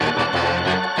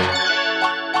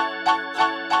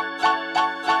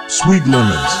Sweet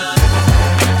Lemons.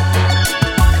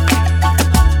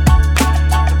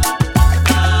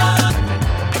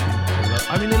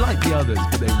 I mean, they like the others,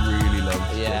 but they really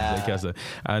love Yeah. Kessler.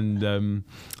 And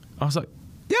I was like,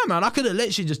 yeah, man, I could have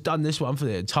literally just done this one for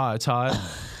the entire time.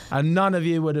 And none of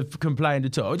you would have complained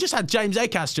at all. I just had James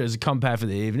Acaster as a compare for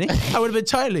the evening. That would have been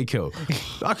totally cool.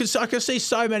 I could see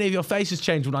so many of your faces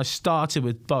change when I started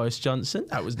with Boris Johnson.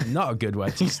 That was not a good way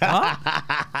to start.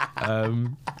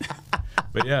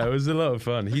 But yeah, it was a lot of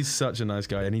fun. He's such a nice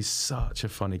guy, and he's such a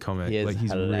funny comic. He is like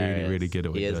he's hilarious. really, really good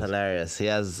at what he does. He is hilarious. He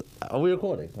has. Are we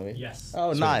recording? Are we? Yes.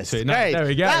 Oh, Sweet, nice. sweet. Great. There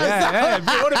we go. Yeah.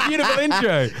 What a beautiful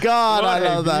intro. God, What I a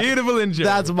love that. Beautiful intro.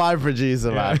 That's my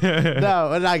producer, man. Yeah.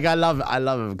 No, and like I love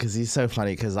him because he's so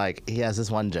funny. Because like he has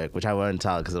this one joke which I won't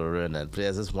tell because it'll ruin it. But he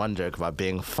has this one joke about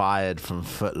being fired from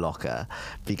Foot Locker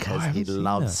because he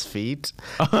loves feet.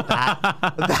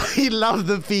 He loved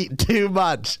the feet too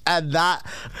much, and that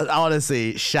honestly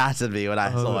shattered me when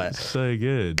I saw it. So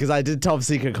good. Because I did Top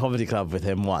Secret Comedy Club with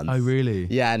him once. Oh, really?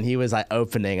 Yeah, and he was like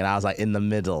opening, and I was like in the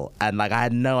middle, and like I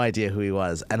had no idea who he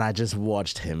was, and I just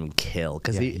watched him kill.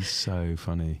 Because He's so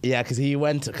funny. yeah, because he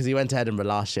went to Edinburgh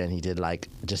last year, and he did like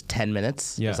just 10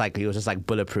 minutes. Yeah. It's like he was just like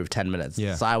bulletproof 10 minutes.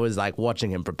 Yeah. So I was like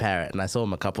watching him prepare it, and I saw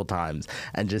him a couple times,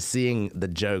 and just seeing the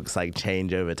jokes like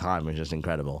change over time was just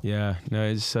incredible. Yeah, no,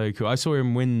 it's so cool. I saw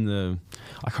him win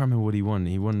I can't remember what he won.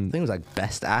 He won. I think it was like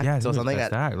Best Act Yeah, I or think it was something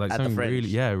Best Act. Like at the something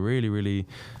Fringe. really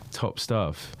top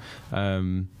stuff.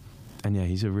 And yeah,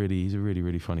 he's a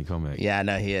really funny comic. Yeah,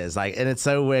 no, he is. Like, and it's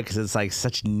so weird because it's like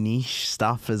such niche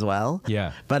stuff as well.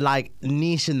 Yeah. But like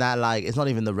niche in that, like, it's not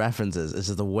even the references; it's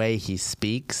just the way he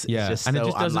speaks. Yeah, It's just and so it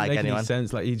just doesn't unlike make anyone. any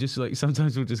sense. Like he just like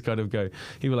sometimes will just kind of go.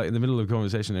 He will like in the middle of a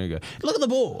conversation and he'll go, "Look at the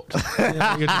board."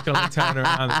 And you just kind of turn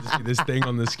around and just see this thing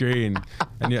on the screen,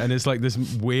 and it's like this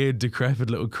weird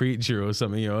decrepit little creature or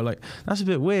something. You're like, that's a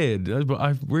bit weird, but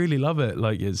I really love it.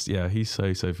 Like he's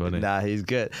so funny. Nah, he's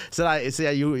good. So like, so yeah,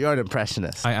 you're an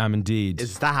impressionist. I am indeed.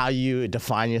 Is that how you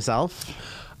define yourself?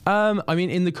 I mean,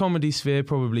 in the comedy sphere,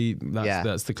 probably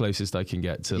that's the closest I can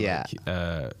get to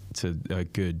to a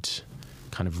good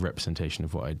kind of representation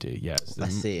of what I do. Yeah, I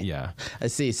see. Yeah, I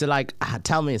see. So like,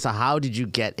 tell me. So how did you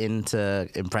get into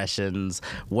impressions?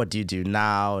 What do you do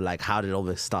now? Like, how did all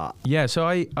this start? yeah. So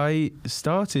I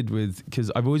started with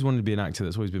because I've always wanted to be an actor.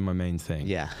 That's always been my main thing.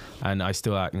 Yeah. And I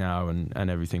still act now and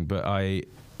everything. But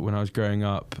when I was growing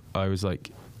up, I was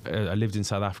like. I lived in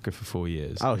South Africa for 4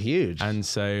 years. Oh, huge. And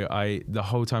so the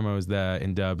whole time I was there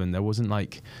in Durban, there wasn't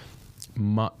like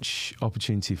much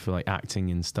opportunity for like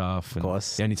acting and stuff. And of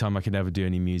course. the only time I could ever do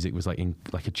any music was like in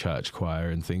like a church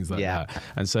choir and things like Yeah. that.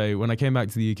 And so when I came back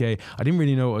to the UK, I didn't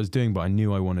really know what I was doing, but I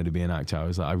knew I wanted to be an actor. I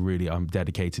was like, I'm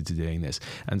dedicated to doing this.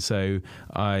 And so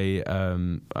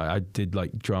I did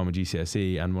like drama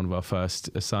GCSE, and one of our first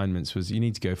assignments was you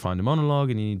need to go find a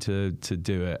monologue and you need to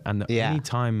do it. And the only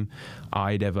time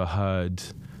I'd ever heard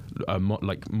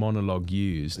like monologue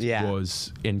used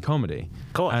was in comedy.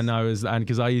 Of course. And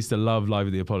because I used to love Live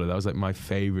at the Apollo, that was like my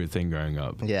favorite thing growing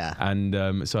up. Yeah.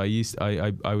 And so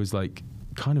I was like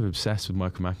kind of obsessed with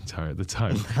Michael McIntyre at the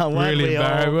time. Weren't we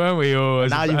all? Weren't we all?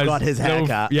 Now you've got his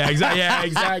haircut. Yeah,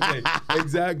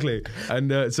 exactly.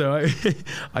 And so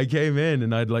I came in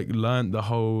and I'd like learned the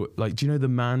whole, like, do you know the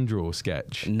man draw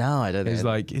sketch? No, I don't know. It's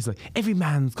like every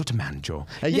man's got a man jaw.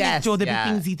 Yes, There'll be yeah.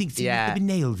 things he thinks there'll be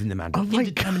nails in the man jaw. Oh my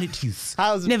Indeterminate tooth.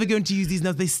 How's- Never going to use these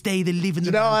nails. They stay. They live in the.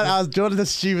 You know man what? jaw. I was doing the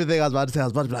stupid thing I was about to say. I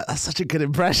was about to be like, that's such a good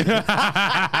impression.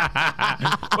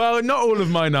 Well, not all of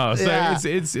mine are, so Yeah.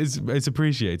 it's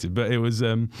appreciated. But it was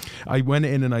I went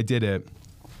in and I did it.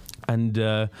 And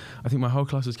I think my whole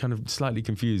class was kind of slightly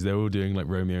confused. They were all doing like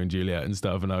Romeo and Juliet and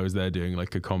stuff, and I was there doing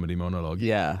like a comedy monologue.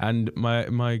 Yeah. And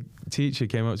my teacher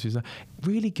came up to me and was like,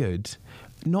 really good.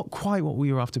 Not quite what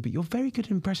we were after, but you're very good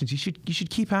at impressions. You should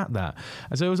keep at that.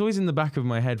 And so it was always in the back of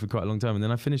my head for quite a long time. And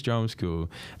then I finished drama school,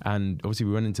 and obviously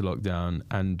we went into lockdown,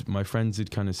 and my friends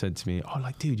had kind of said to me, oh,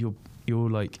 like, dude, you're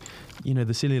like, you know,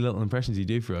 the silly little impressions you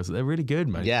do for us, they're really good,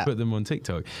 man. Yeah. Put them on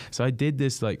TikTok. So I did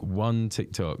this like one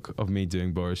TikTok of me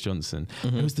doing Boris Johnson.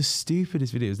 Mm-hmm. It was the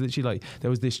stupidest video. It was literally like,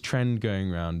 there was this trend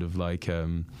going around of like,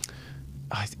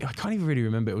 I can't even really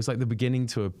remember. It was like the beginning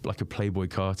to a Playboy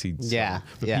Carti song.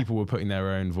 But people were putting their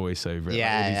own voice over it. Like,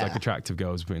 all these like attractive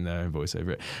girls putting their own voice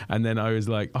over it. And then I was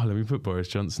like, oh, let me put Boris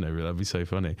Johnson over it. That'd be so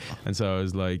funny. And so I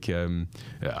was like, I'm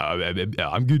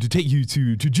going to take you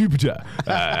to Jupiter.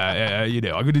 You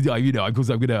know, I'm going to, you know, because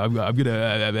I'm going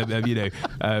to, you know,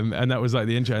 and that was like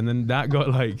the intro. And then that got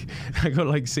like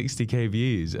 60K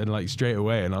views and like straight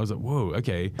away. And I was like, whoa,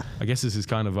 okay, I guess this is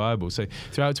kind of viable. So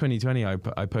throughout 2020, I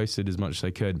posted as much as I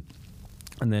could,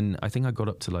 and then I think I got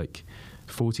up to like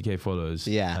 40K followers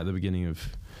at the beginning of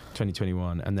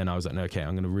 2021, and then I was like, no, okay,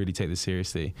 I'm going to really take this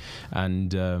seriously,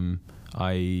 and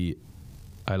I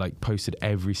like posted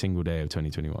every single day of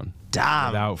 2021.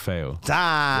 Damn. Without fail.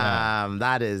 Damn. Yeah.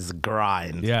 That is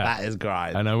grind. Yeah. That is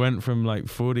grind. And I went from like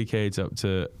 40K to up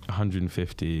to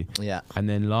 150. Yeah. And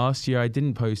then last year I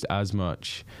didn't post as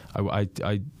much. I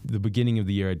the beginning of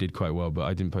the year I did quite well, but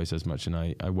I didn't post as much, and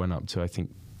I went up to, I think,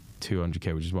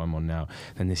 200K, which is what I'm on now.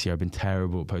 And this year I've been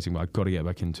terrible at posting, but I've got to get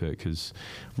back into it because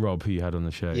Rob, who you had on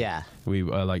the show,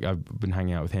 I've been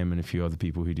hanging out with him and a few other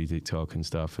people who do TikTok and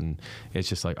stuff, and it's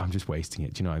just like I'm just wasting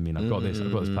it. Do you know what I mean? I've got this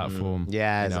platform.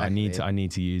 Yeah, exactly. I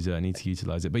need to use it. I need to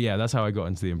utilize it. But yeah, that's how I got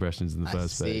into the Impressions in the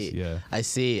first place. Yeah, I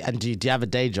see. And do you have a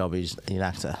day job? Are you an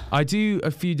actor? I do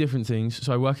a few different things.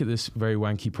 So I work at this very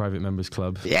wanky private members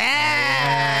club. Yes.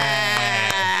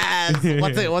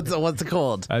 What's it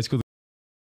called? It's called.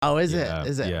 Oh, is it?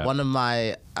 Is it? Yeah. One of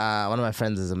my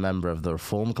friends is a member of the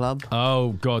Reform Club. Oh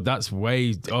God, that's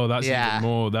even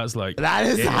more. That's like that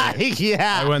is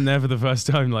I went there for the first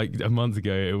time like a month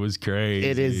ago. It was crazy.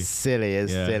 It is silly.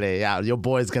 It's silly. Yeah, your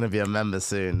boy's gonna be a member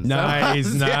soon.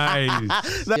 Nice.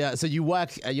 Yeah. So you work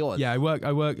at yours? Yeah, I work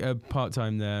part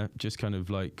time there, just kind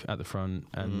of like at the front,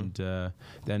 and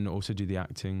then also do the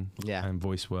acting and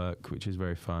voice work, which is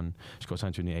very fun. Just got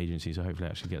signed to a new agency, so hopefully I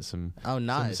actually get some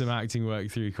some acting work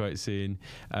through quite soon.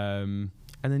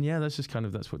 And then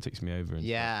that's what takes me over.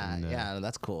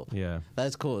 That's cool. Yeah,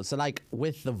 that's cool. So like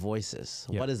with the voices,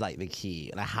 what is like the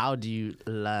key? Like how do you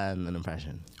learn an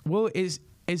impression? Well, it's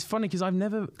funny because I've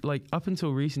never, like, up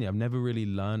until recently, I've never really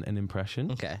learned an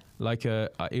impression. Okay. Like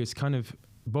it was kind of,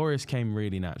 Boris came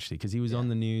really naturally because he was on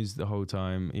the news the whole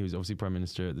time. He was obviously Prime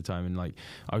Minister at the time, and like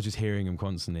I was just hearing him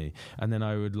constantly. And then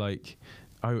I would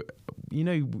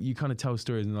you kind of tell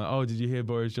stories and like, oh, did you hear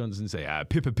Boris Johnson say,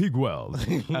 Pippa Pigwell?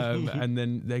 And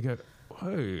then they go,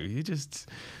 whoa, you just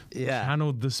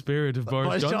channeled the spirit of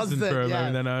Boris Johnson for a moment.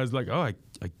 And then I was like, oh, I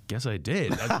guess I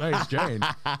did. That's very strange.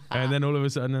 And then all of a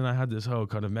sudden, I had this whole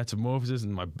kind of metamorphosis,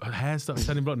 and my hair started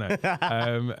turning blonde.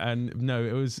 And no,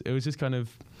 it was just kind of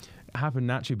happened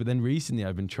naturally. But then recently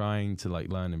I've been trying to like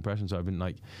learn impressions. So I've been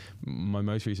like, my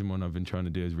most recent one I've been trying to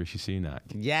do is Rishi Sunak.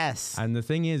 Yes. And the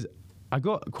thing is, I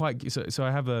got quite, so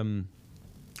I have I don't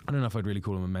know if I'd really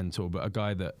call him a mentor, but a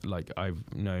guy that like I've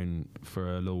known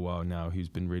for a little while now, who's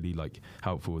been really like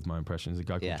helpful with my impressions. A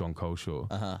guy called John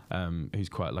Coleshaw, who's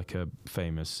quite like a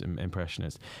famous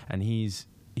impressionist, and he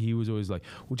was always like,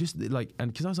 well, just like, and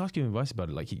because I was asking him advice about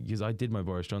it, like, because I did my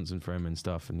Boris Johnson for him and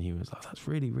stuff, and he was like, that's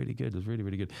really, really good. It was really,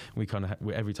 really good. And we kind of,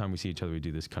 every time we see each other, we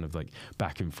do this kind of like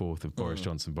back and forth of Boris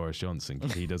Johnson,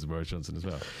 because he does Boris Johnson as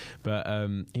well. But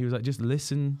he was like, just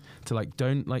listen to like,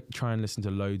 don't like try and listen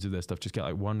to loads of their stuff. Just get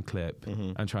like one clip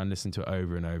and try and listen to it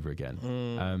over and over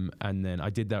again. And then I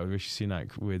did that with Rishi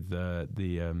Sunak with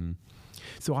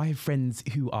so I have friends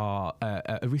who are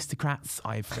aristocrats.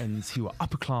 I have friends who are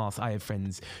upper class. I have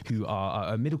friends who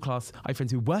are middle class. I have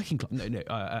friends who are working class. No,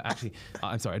 actually,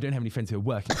 I'm sorry. I don't have any friends who are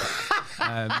working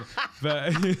class.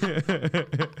 But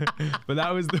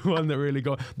that was the one that really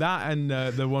got that, and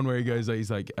the one where he goes,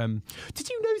 he's like, did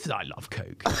you know that I love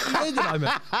Coke? You know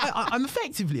that I'm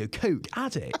effectively a Coke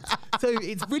addict. So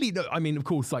it's really, I mean, of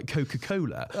course, like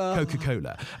Coca-Cola.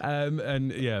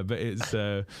 And yeah, but it's,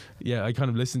 I kind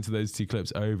of listened to those two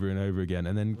clips over and over again,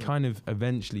 and then kind of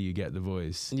eventually you get the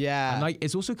voice. Yeah. And like,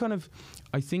 it's also kind of,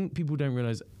 I think people don't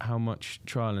realize how much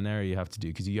trial and error you have to do,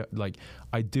 because you like,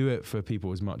 I do it for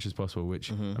people as much as possible,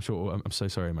 which I'm sure, I'm so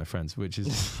sorry, my friends, which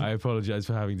is, I apologize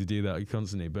for having to do that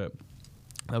constantly, but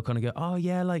they'll kind of go, oh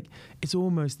yeah, like it's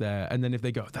almost there. And then if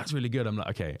they go, that's really good, I'm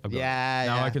like, okay, I've got it.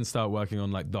 Now I can start working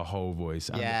on like the whole voice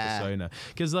and the persona.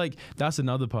 Because like, that's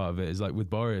another part of it, is like with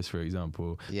Boris, for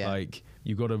example, like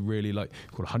you got to really like,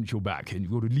 you've got to hunch your back and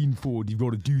you've got to lean forward. You've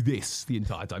got to do this the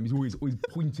entire time. He's always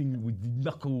pointing with the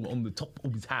knuckle on the top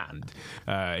of his hand.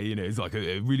 It's like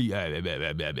a really,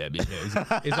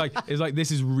 it's like this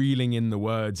is reeling in the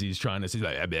words he's trying to say.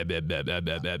 Like,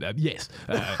 yes.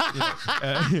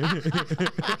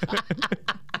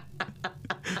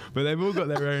 But they've all got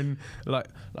their own, like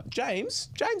James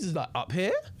is like up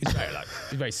here. He's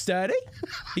very sturdy.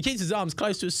 He keeps his arms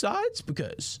close to his sides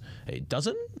because he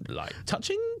doesn't like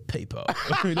touching people.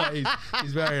 Like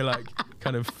he's very like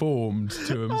kind of formed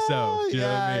to himself. Do you know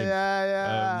what I mean?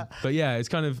 Yeah. But yeah, it's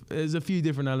kind of, there's a few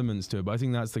different elements to it, but I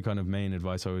think that's the kind of main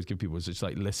advice I always give people, is just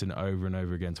like listen over and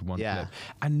over again to one clip.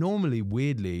 And normally,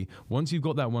 weirdly, once you've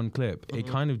got that one clip, it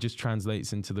kind of just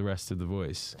translates into the rest of the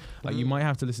voice. Like you might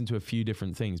have to listen to a few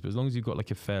different things, but as long as you've got like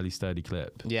a fairly sturdy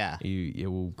clip, it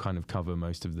will kind of cover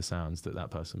most of the sounds that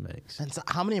person makes. And so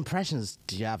how many impressions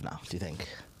do you have now, do you think?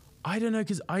 I don't know,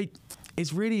 because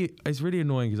It's really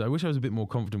annoying because I wish I was a bit more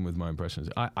confident with my impressions.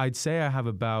 I'd say I have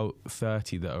about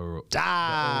 30 that are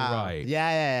right.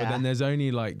 Yeah. But then there's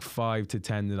only like 5 to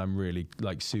 10 that I'm really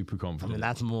like super confident. I mean,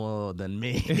 that's more than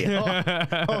me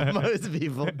or most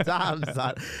people. Damn,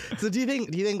 son. So do you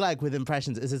think like with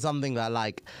impressions, is it something that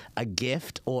like a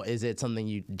gift, or is it something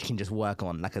you can just work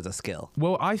on like as a skill?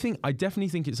 Well, I definitely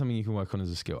think it's something you can work on as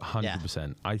a skill, 100%.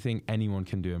 Yeah. I think anyone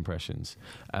can do impressions.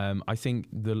 I think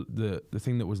the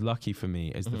thing that was lucky for me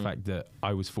is the fact that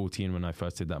I was 14 when I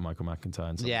first did that Michael McIntyre,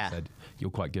 and someone said,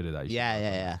 "You're quite good at that."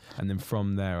 Yeah. And then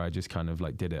from there, I just kind of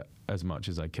like did it as much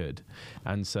as I could,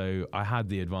 and so I had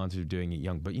the advantage of doing it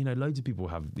young. But you know, loads of people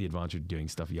have the advantage of doing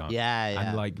stuff young.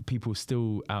 And like people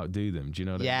still outdo them. Do you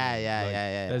know what I mean?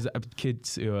 Yeah. There's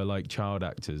kids who are like child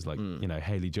actors, like you know,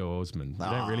 Haley Joel Osment. You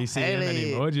don't really see him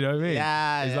anymore. Do you know what I mean?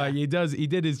 Yeah. Like he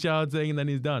did his child thing and then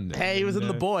he's done. Hey, he was in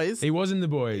The Boys. He was in The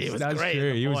Boys. That's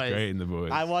true. He was great in The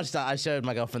Boys. I watched that. I showed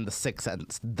my girlfriend The Sixth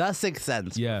Sense. The Sixth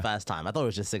Sense. For the first time. I thought it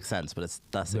was just Sixth Sense, but it's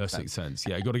The Sixth Sense. The Sixth Sense.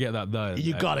 Yeah, you got to get that though.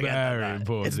 You got to get that. Very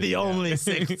important. It's the only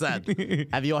Sixth Sense.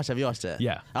 Have you watched it?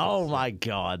 Yeah. Oh my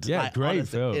God. Yeah, like, great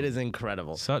honestly, film. It is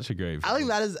incredible. Such a great film. I think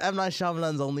that is M. Night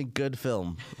Shyamalan's only good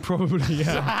film. Probably,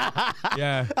 yeah.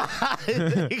 Yeah.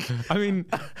 I mean,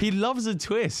 he loves a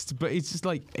twist, but it's just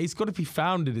like, it's got to be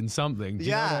founded in something. Do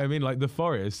you know what I mean? Like The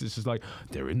Forest, it's just like,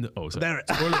 they're in the... Oh, sorry.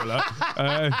 Spoiler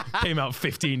alert. Came out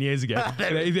 15 years ago.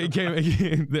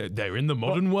 They're in the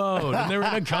modern world and they're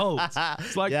in a cult.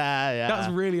 It's like,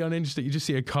 that's really uninteresting. You just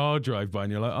see a car drive by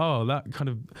and you're like, oh, that kind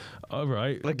of... All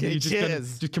right. Okay, you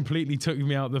just completely took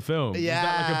me out of the film. Yeah. Is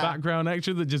that like a background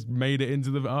extra that just made it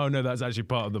into the... Oh, no, that's actually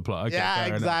part of the plot. Okay,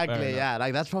 fair exactly. enough. Yeah,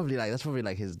 like that's probably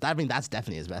like his... I mean, that's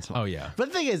definitely his best one. Oh, yeah. But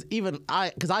the thing is, even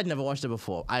because I'd never watched it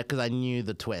before, because I knew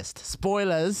the twist.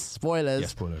 Spoilers. Yeah,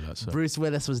 spoiler alert, sorry. Bruce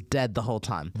Willis was dead the whole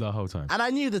time. The whole time. And I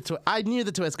knew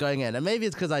the twist going in, and maybe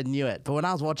it's because I knew it. But when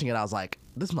I was watching it, I was like,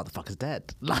 this motherfucker's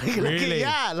dead. Like, really?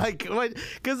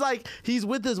 Because like he's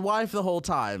with his wife the whole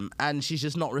time, and she's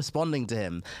just not responding to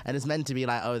him. And it's meant to be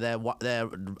like, oh, their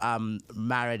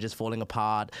marriage is falling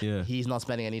apart. Yeah. He's not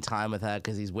spending any time with her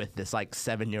because he's with this like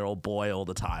 7-year-old boy all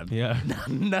the time. Yeah.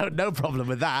 No problem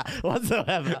with that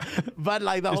whatsoever. But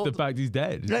like the fact he's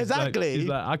dead. Exactly. He's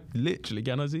like, I literally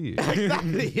cannot see you.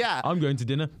 Exactly. Yeah. I'm going to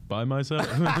dinner by myself.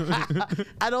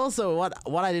 And also,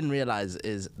 what I didn't realize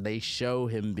is they show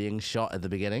him being shot at the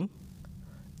beginning.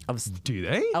 Do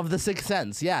they? Of The Sixth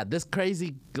Sense, yeah. This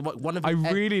crazy one of. I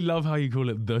really love how you call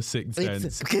it The Sixth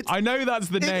Sense. I know that's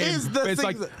the name. It is the it's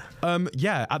like,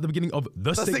 at the beginning of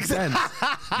The Sixth Sense.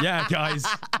 Yeah, guys,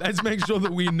 let's make sure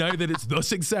that we know that it's The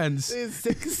Sixth Sense.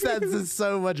 Sixth Sense is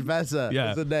so much better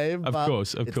as a name. Of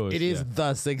course. It is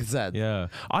The Sixth Sense. Yeah,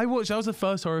 that was the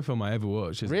first horror film I ever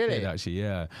watched. As a kid, actually,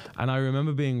 yeah. And I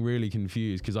remember being really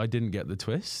confused because I didn't get the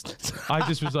twist. I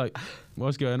just was like,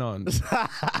 what's going on?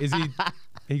 Is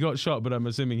he got shot, but I'm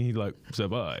assuming he like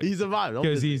survived. He survived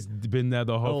because he's been there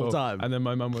the whole time. And then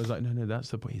my mum was like, "No, that's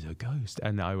the point. He's a ghost."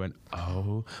 And I went,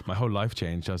 "Oh!" My whole life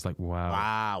changed. I was like,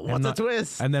 "Wow, what a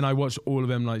twist!" And then I watched all of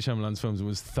M. Night Shyamalan's films and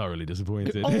was thoroughly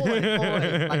disappointed.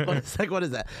 Always. What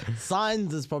is that?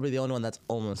 Signs is probably the only one that's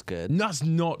almost good. That's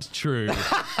not true.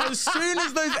 As soon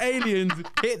as those aliens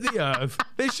hit the Earth,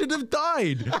 they should have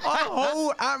died. Our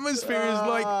whole atmosphere is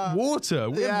like water.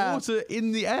 We have water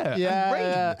in the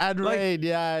air and rain.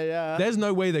 Yeah. There's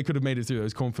no way they could have made it through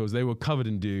those cornfields. They were covered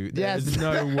in dew. There's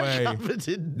no way.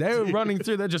 They were running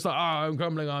through. They're just like, I'm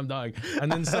crumbling, I'm dying.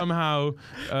 And then somehow,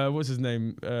 what's his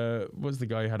name? What's the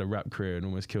guy who had a rap career and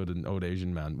almost killed an old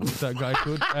Asian man? What's that guy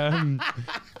called?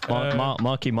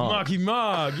 Marky Mark. Marky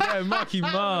Mark. Yeah, Marky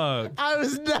Mark. I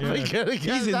was never going to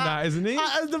get He's in that, isn't he?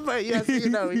 Yes,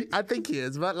 I think he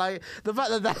is. But like the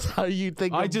fact that that's how you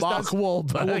think of Mark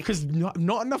Wahlberg. Because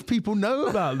not enough people know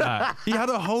about that. He had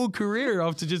a whole career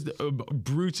after just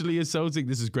brutally assaulting.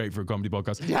 This is great for a comedy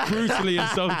podcast. Brutally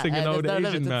assaulting an old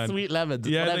Asian man. Sweet lemons.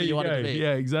 Whatever you want it to be.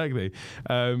 Yeah, exactly.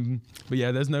 But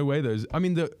yeah, there's no way those. I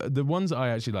mean, the ones I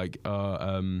actually like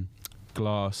are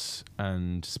Glass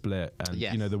and Split,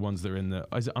 and the ones that are in the.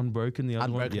 Is it Unbroken? The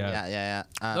other one. Yeah.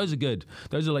 Those are good.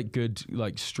 Those are like good,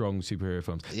 like strong superhero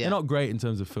films. Yeah. They're not great in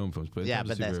terms of film films, but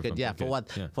but that's good. Yeah, for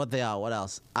what they are. What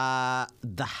else?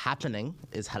 The Happening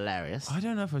is hilarious. I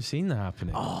don't know if I've seen The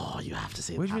Happening. Oh, you have to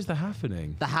see. Which was The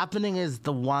Happening? The Happening is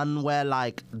the one where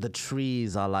like the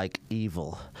trees are like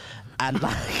evil, and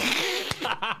like.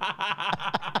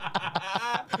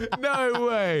 No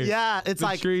way. Yeah, it's the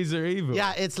like trees are evil.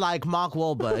 Yeah, it's like Mark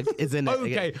Wahlberg is in it.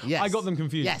 Okay, Yes. I got them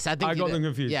confused. Yes, I think I you got did. them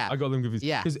confused. Yeah. I got them confused.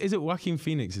 Yeah. Because is it Joaquin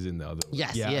Phoenix is in the other one?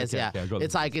 Yes, yeah, yes, okay, yeah. okay, I got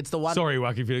It's them. like it's the one. Sorry,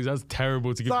 Joaquin Phoenix. That's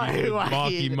terrible to Sorry, confuse with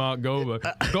Joaquin. Mark Goldberg.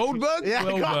 Goldberg? Yeah,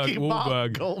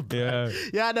 Wahlberg. Goldberg.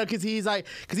 Yeah, no, because he's a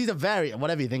very,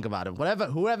 whatever you think about him,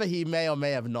 whoever he may or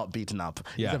may have not beaten up,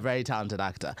 he's Yeah. a very talented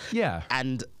actor. Yeah.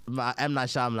 And M. Night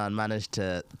Shyamalan managed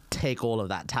to take all of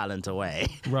that talent away,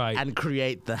 Right. and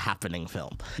create the happening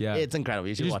film. Yeah. It's incredible.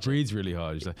 You should He just watch breathes really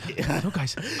hard. He's like, look,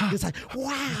 guys. It's like,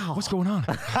 wow. What's going on?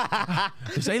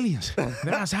 There's aliens.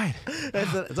 They're outside.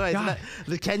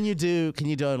 Can you do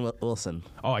Owen Wilson?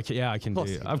 Oh, I can do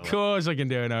it. Of can. course I can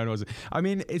do it. Owen Wilson. I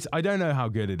mean, I don't know how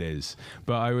good it is,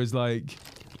 but I was like,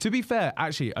 to be fair,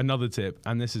 actually, another tip,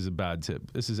 and this is a bad tip.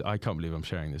 I can't believe I'm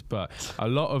sharing this, but a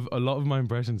lot of my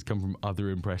impressions come from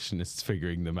other impressionists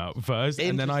figuring them out first,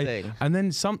 and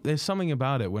then there's something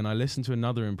about it when I listen to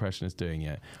another impressionist doing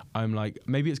it. I'm like,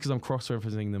 maybe it's because I'm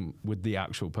cross-referencing them with the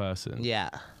actual person. Yeah.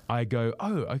 I go,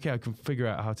 oh, okay, I can figure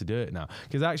out how to do it now.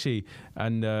 Because actually,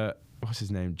 and what's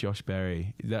his name? Josh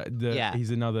Berry.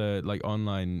 He's another like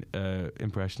online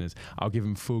impressionist. I'll give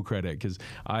him full credit because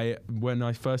when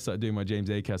I first started doing my James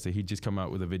Acaster, he'd just come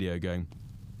out with a video going,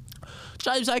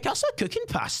 James Acaster cooking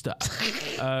pasta,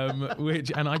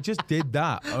 and I just did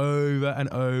that over and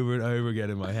over and over again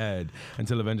in my head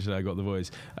until eventually I got the voice.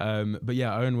 But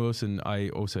yeah, Owen Wilson, I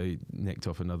also nicked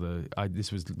off another.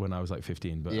 This was when I was like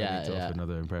 15, but I nicked off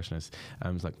another impressionist.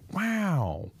 I was like,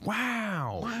 wow,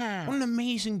 what an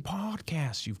amazing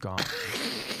podcast you've got.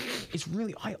 It's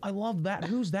really, I love that.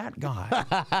 Who's that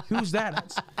guy? Who's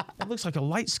that? That looks like a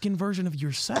light-skinned version of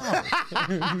yourself.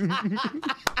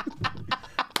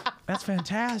 That's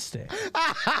fantastic.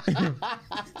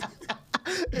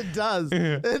 It does.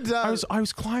 It does. I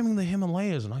was climbing the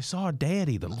Himalayas and I saw a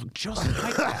deity that looked just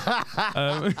like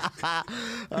that.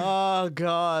 Oh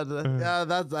God! Yeah,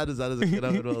 that is a good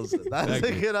Owen Wilson. That's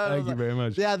a good Owen Wilson. Thank you very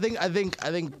much. Yeah, I think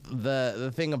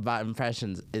the thing about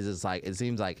impressions is it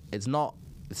seems like it's not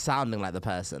sounding like the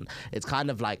person. It's kind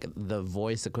of like the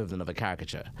voice equivalent of a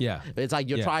caricature. Yeah. It's like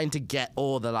you're trying to get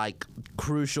all the like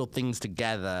crucial things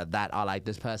together that are like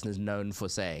this person is known for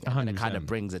saying, and it kind of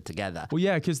brings it together. Well,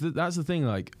 yeah, because that's the thing.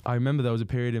 Like, I remember there was a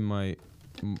period in my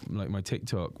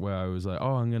TikTok where I was like,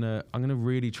 oh, I'm gonna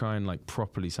really try and like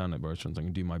properly sound like Boris Johnson. I'm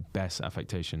gonna do my best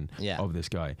affectation of this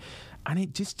guy, and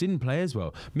it just didn't play as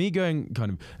well. Me going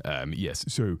kind of yes.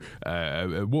 So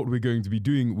what we're going to be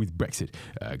doing with Brexit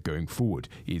going forward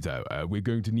is we're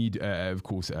going to need, of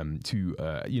course, to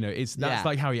that's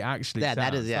like how he actually sounds.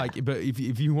 That is like. But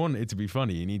if you want it to be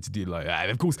funny, you need to do like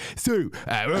of course. So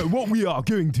what we are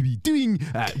going to be doing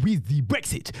with the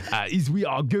Brexit is we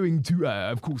are going to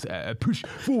of course push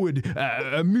forward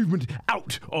a movement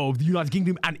out of the United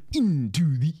Kingdom and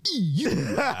into the EU.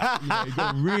 You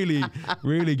got to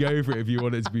really go for it if you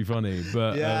want it to be funny.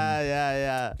 But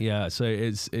yeah. So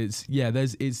it's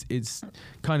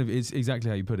kind of exactly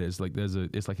how you put it. It's like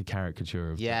it's like a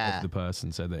caricature of the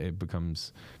person, so that it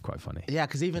becomes quite funny. Yeah,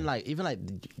 because even like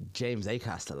James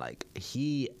Acaster, like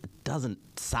he doesn't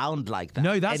sound like that.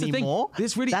 No, that's anymore. The thing.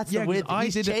 This really, that's the weird thing.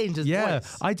 He's changed his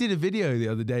voice. I did a video the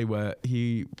other day where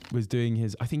he was doing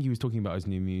I think he was talking about his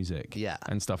new music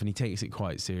and stuff, and he takes it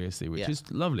quite seriously, which is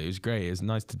lovely. It was great. It's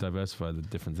nice to diversify the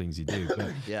different things you do.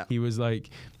 But he was like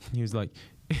there was like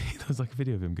a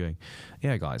video of him going,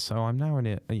 yeah guys, so I'm now in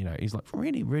it, he's like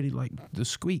really like the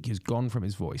squeak has gone from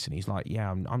his voice, and he's like, yeah,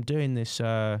 I'm doing this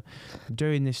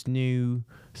new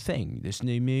thing, this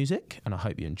new music, and I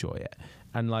hope you enjoy it.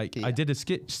 And like I did a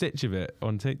stitch of it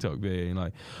on TikTok being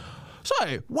like,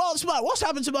 so, what's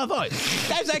happened to my voice?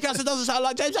 James Acaster doesn't sound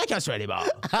like James Acaster anymore.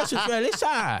 This is really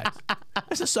sad.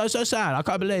 This is so sad. I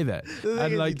can't believe it.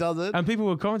 And like, he doesn't. And people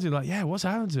were commenting like, yeah, what's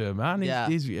happened to him, man?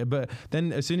 But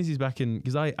then as soon as he's back in,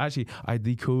 because I had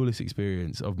the coolest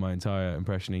experience of my entire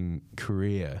impressioning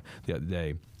career the other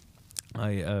day.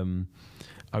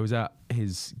 I was at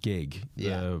his gig,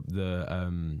 the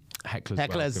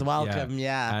Heckler's Welcome,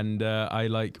 and I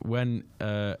went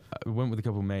with a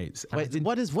couple of mates. Wait,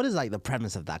 what is like the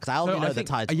premise of that? Because I only know the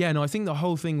title. Yeah, no, I think the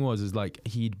whole thing was like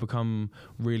he'd become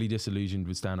really disillusioned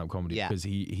with stand-up comedy because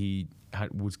he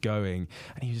was going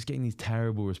and he was just getting these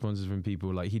terrible responses from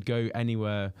people. Like he'd go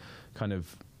anywhere, kind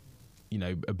of,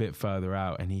 a bit further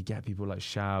out, and he'd get people like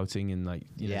shouting and like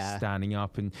standing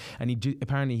up, and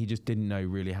apparently he just didn't know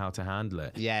really how to handle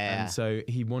it. And so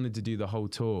he wanted to do the whole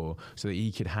tour so that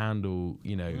he could handle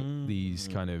these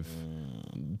kind of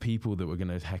people that were going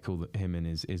to heckle him in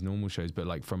his normal shows, but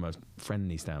like from a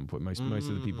friendly standpoint. Most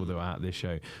of the people that were at this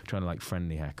show trying to like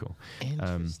friendly heckle.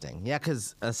 Interesting. Yeah,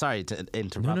 because sorry to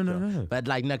interrupt. No. But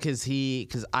like no,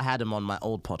 because I had him on my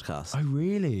old podcast. Oh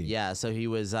really? Yeah. So he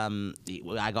was.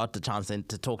 I got the chance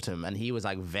to talk to him, and he was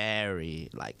like very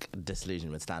like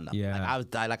disillusioned with stand up. Yeah.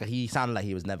 He sounded like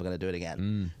he was never going to do it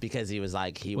again because he was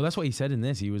like Well, that's what he said in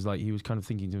this. He was kind of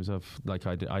thinking to himself like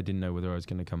I didn't know whether I was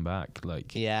going to come back.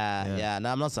 Like yeah.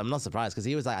 No, I'm not surprised because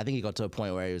he was like, I think he got to a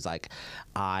point where he was like,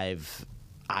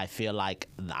 I feel like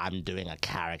I'm doing a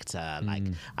character, like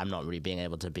I'm not really being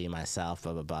able to be myself,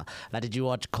 blah blah blah. Like, did you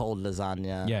watch Cold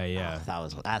Lasagna? Yeah. Oh,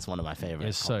 that's one of my favorites.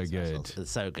 It's so good. It's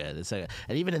so good.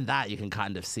 And even in that, you can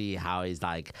kind of see how he's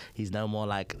no more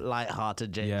like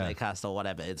light-hearted James Acaster or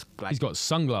whatever. It's like, he's got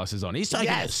sunglasses on. He's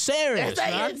taking it serious,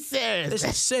 man. This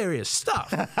is serious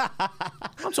stuff.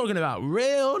 I'm talking about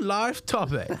real life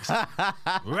topics.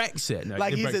 Brexit. No,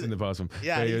 like he's in the past one.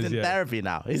 Yeah, he's in therapy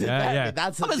now. He's in therapy.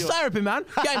 Yeah. I'm in therapy, man.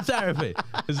 Game therapy.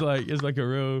 It's like a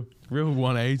real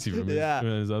 180 from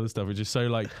his other stuff, which is so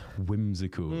like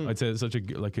whimsical. I'd say it's such a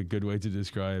good way to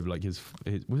describe like his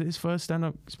was it his first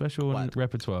stand-up special and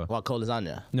repertoire? What, Cold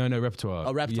Lasagna? No, Repertoire.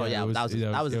 Oh, Repertoire. Yeah,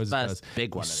 that was his first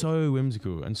big one. So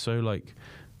whimsical and so like.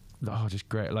 Oh, just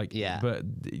great! Like, but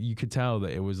you could tell that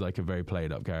it was like a very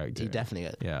played up character. He definitely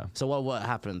did. Yeah. So what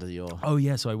happened to your? Oh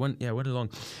yeah, so I went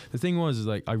along. The thing was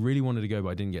like I really wanted to go, but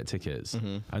I didn't get tickets.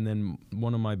 And then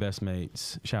one of my best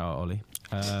mates, shout out Ollie,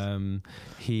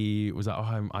 he was like,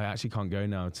 "Oh, I actually can't go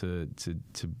now to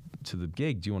the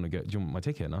gig. Do you want to go? Do you want my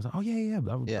ticket?" And I was like, "Oh yeah.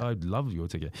 I'd love your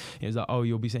ticket." He was like, "Oh,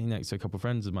 you'll be sitting next to a couple of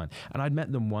friends of mine," and I'd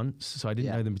met them once, so I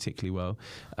didn't know them particularly well.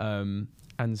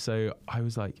 And so I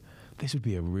was like, this would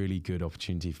be a really good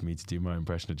opportunity for me to do my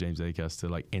impression of James Acaster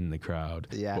like in the crowd.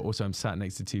 Yeah. But also I'm sat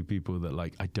next to two people that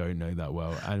like I don't know that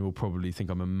well and will probably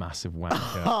think I'm a massive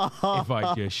wanker if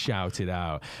I just shout it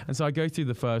out. And so I go through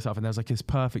the first half and there's like this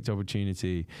perfect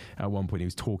opportunity. At one point he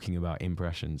was talking about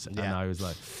impressions and I was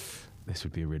like, this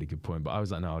would be a really good point. But I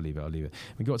was like, no, I'll leave it.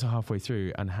 We got to halfway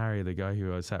through and Harry, the guy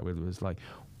who I sat with, was like,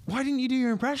 why didn't you do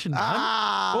your impression, man?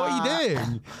 What are you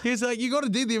doing? He was like, you got to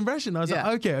do the impression. I was like,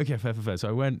 okay, fair. So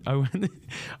I went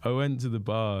to the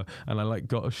bar and I like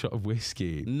got a shot of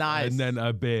whiskey, and then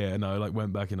a beer, and I like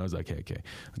went back and I was like, okay,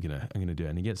 I'm gonna do it.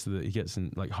 And he gets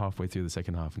in like halfway through the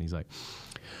second half, and he's like,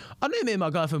 I knew me and my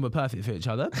girlfriend were perfect for each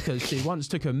other because she once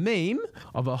took a meme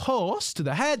of a horse to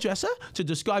the hairdresser to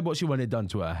describe what she wanted done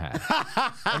to her hair.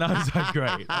 And I was like,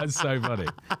 great, that's so funny.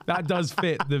 That does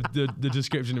fit the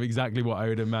description of exactly what I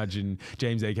would imagine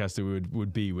James Acaster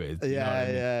would be with.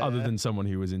 Other than someone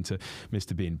who was into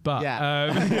Mr. Bean. But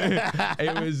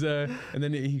it was, and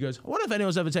then he goes, what if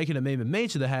anyone's ever taken a meme of me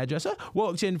to the hairdresser,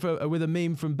 walked in with a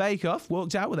meme from Bake Off,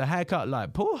 walked out with a haircut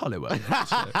like Paul Hollywood.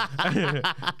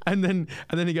 and then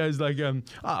he goes like,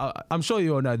 I'm sure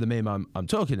you all know the meme I'm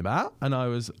talking about. And I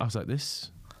was like,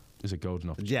 this is a golden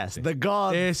opportunity. Yes, the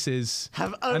god. This is,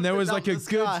 and there was like a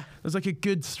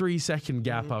good 3 second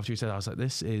gap after you said, I was like,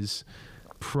 this is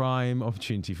prime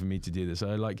opportunity for me to do this.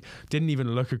 I like didn't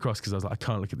even look across because I was like, I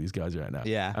can't look at these guys right now.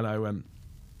 Yeah. And I went,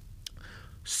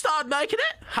 started making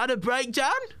it, had a breakdown.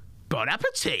 Bon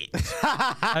appetit!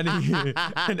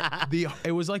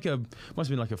 It was like must have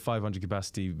been like a 500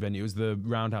 capacity venue. It was the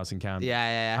Roundhouse in Camden.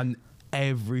 Yeah. And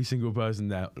every single person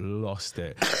there lost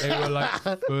it. They were like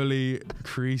fully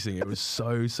creasing. It was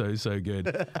so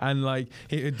good. And like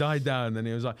it died down and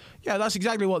he was like, yeah, that's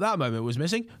exactly what that moment was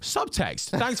missing.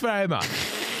 Subtext. Thanks very much.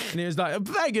 And he was like, a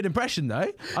very good impression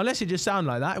though, unless you just sound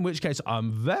like that, in which case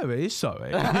I'm very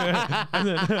sorry. And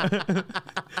then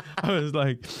I was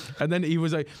like, and then he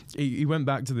was like, he went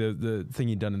back to the thing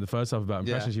he'd done in the first half about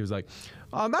impressions. He was like,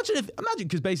 oh, imagine,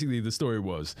 because basically the story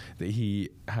was that he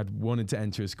had wanted to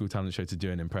enter a school talent show to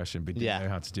do an impression, but didn't know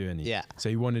how to do any. Yeah. So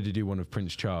he wanted to do one of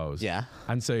Prince Charles. Yeah.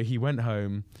 And so he went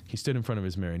home, he stood in front of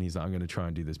his mirror and he's like, I'm going to try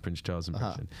and do this Prince Charles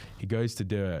impression. He goes to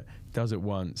do it, does it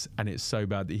once, and it's so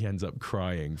bad that he ends up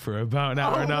crying for about an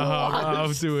hour and a half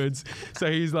afterwards.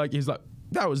 So he's like,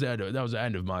 that was the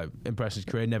end of my impressions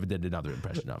career. Never did another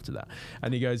impression after that.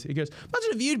 And he goes, imagine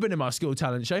if you'd been in my school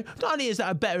talent show. Not only is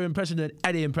that a better impression than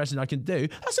any impression I can do,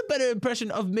 that's a better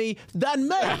impression of me than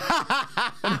me. And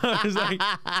I was like,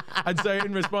 and so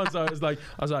in response, I was like,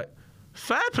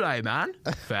 fair play, man.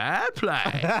 Fair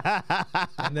play.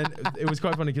 And then it was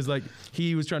quite funny because like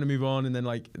he was trying to move on and then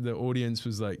like the audience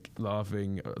was like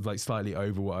laughing like slightly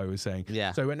over what I was saying.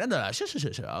 Yeah. So I went, no, shut.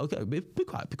 Okay, be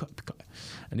quiet.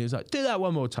 And he was like, do that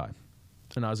one more time.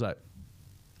 And I was like,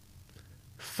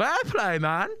 fair play,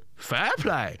 man. Fair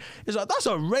play. He's like, that's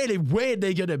a really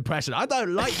weirdly good impression. I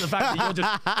don't like the fact that you're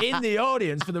just in the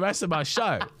audience for the rest of my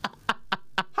show.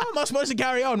 am I supposed to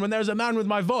carry on when there's a man with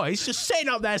my voice just sitting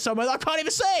up there somewhere that I can't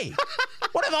even see?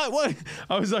 What if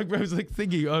I was like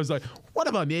thinking, what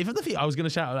if I'm mute from the future? I was going to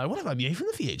shout like, what if I'm mute from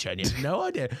the future? And he had no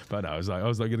idea. But no, I was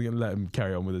like going to let him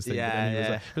carry on with his thing. Yeah, but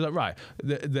then he was like, right.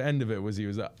 The end of it was, he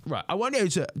was like, right, I want you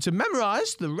to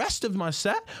memorize the rest of my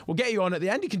set. We'll get you on at the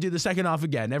end. You can do the second half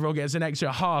again. Everyone gets an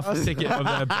extra half ticket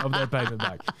of their payment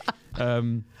back.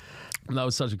 And that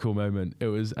was such a cool moment. It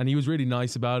was, and he was really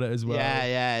nice about it as well.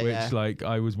 Which, like,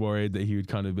 I was worried that he would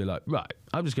kind of be like, right,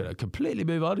 I'm just going to completely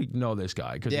move on, ignore this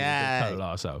guy because he's a total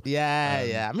arsehole.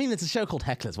 I mean, it's a show called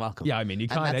Heckler's Welcome. Yeah, I mean, you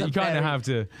kind of have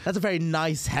to. That's a very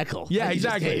nice heckle. Yeah,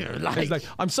 exactly. It's like,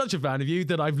 I'm such a fan of you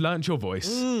that I've learnt your voice.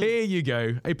 Here you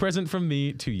go, a present from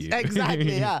me to you.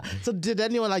 Exactly. Yeah. So, did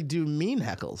anyone like do mean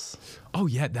heckles? Oh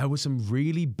yeah, there were some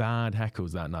really bad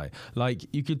heckles that night.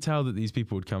 Like, you could tell that these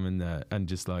people would come in there and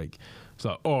just like, it's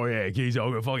like, oh yeah, geezer, I'm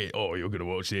gonna fuck it. Oh, you're gonna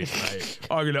watch this, mate.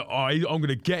 I'm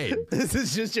gonna get him. This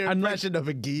is just your impression of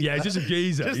a geezer. Yeah, just a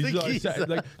geezer. Just He's a like,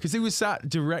 geezer. because he was sat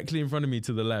directly in front of me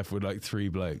to the left with like 3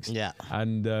 blokes. Yeah.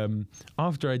 And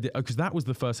after I did, because that was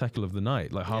the first heckle of the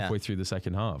night, like halfway through the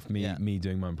second half, me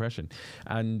doing my impression.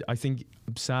 And I think,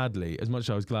 sadly, as much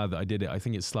as I was glad that I did it, I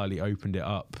think it slightly opened it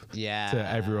up to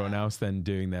everyone else then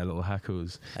doing their little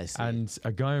heckles. I see. And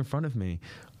a guy in front of me,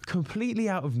 completely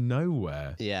out of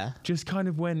nowhere, just kind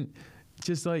of went,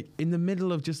 just like in the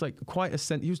middle of just like quite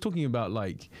a he was talking about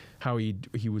like how he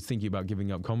was thinking about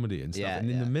giving up comedy and stuff, and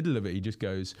in the middle of it he just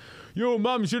goes, your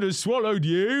mum should have swallowed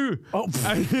you.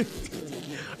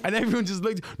 And everyone just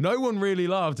looked, no one really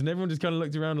laughed, and everyone just kind of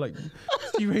looked around like,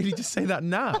 did you really just say that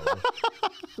now?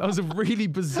 That was a really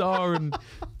bizarre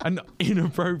and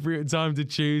inappropriate time to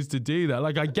choose to do that.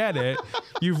 Like, I get it.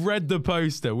 You've read the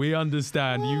poster. We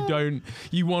understand.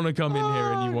 You want to come in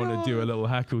here and you want to do a little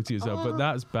heckle to yourself, but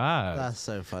that's bad. That's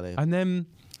so funny. And then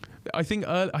I think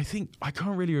I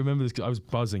can't really remember this because I was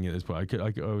buzzing at this point.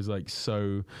 I was like,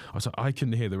 I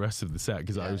couldn't hear the rest of the set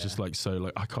because I was just like, so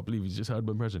like, I can't believe you just heard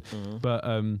my impression. But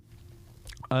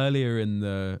earlier in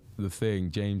the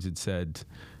thing, James had said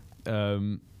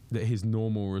that his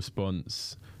normal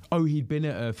response, he'd been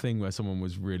at a thing where someone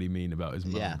was really mean about his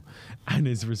mum, and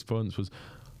his response was,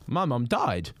 my mum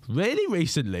died really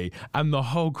recently, and the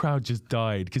whole crowd just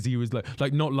died because he was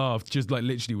like not laughed, just like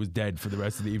literally was dead for the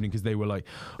rest of the evening because they were like,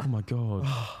 oh my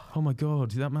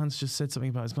god, that man's just said something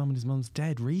about his mum and his mum's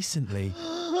dead recently.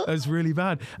 That's really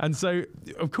bad. And so,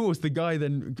 of course, the guy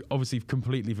then obviously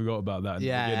completely forgot about that in the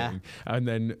beginning, and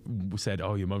then said,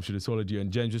 oh, your mum should have swallowed you,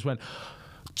 and James just went,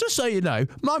 just so you know,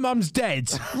 my mum's dead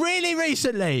really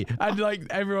recently. And like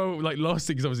everyone like lost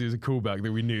it because obviously it was a callback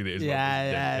that we knew that his mum was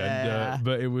dead.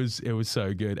 But it was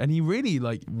so good. And he really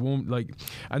like warmed, like,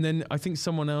 and then I think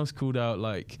someone else called out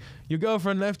like, your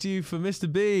girlfriend left you for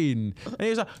Mr. Bean. And he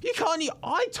was like,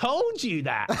 I told you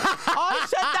that. I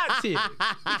said that to you.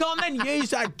 You can't then use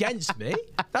that against me.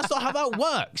 That's not how that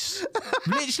works.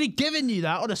 I'm literally giving you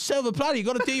that on a silver platter. You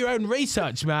got to do your own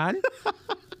research, man.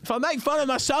 If I make fun of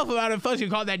myself about it first, you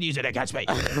can't then use it against me.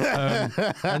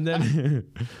 And then,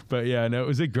 but yeah, no, it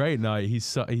was a great night.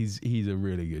 He's a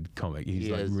really good comic.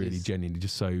 He's genuinely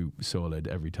just so solid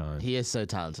every time. He is so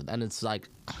talented, and it's like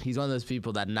he's one of those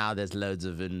people that now there's loads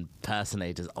of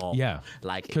impersonators of.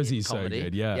 Like because he's comedy. So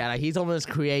good. Yeah, like he's almost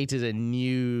created a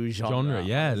new genre.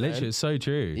 Yeah, literally, it's so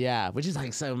true. Yeah, which is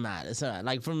like so mad. It's so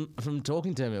like from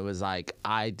talking to him, it was like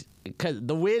because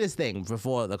the weirdest thing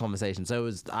before the conversation, so it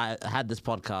was, I had this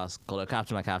podcast called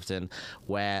Captain My Captain,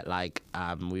 where like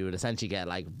we would essentially get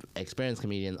like experienced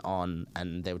comedians on,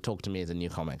 and they would talk to me as a new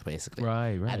comic, basically.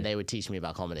 Right. And they would teach me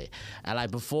about comedy. And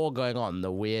like before going on,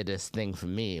 the weirdest thing for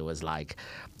me was like,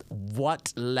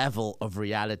 what level of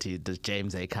reality does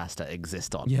James Acaster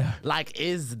exist on? Yeah. Like,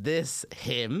 is this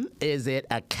him? Is it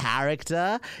a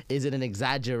character? Is it an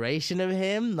exaggeration of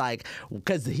him? Like,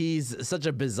 because he's such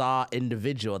a bizarre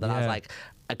individual that I was like,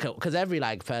 because every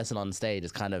like person on stage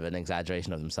is kind of an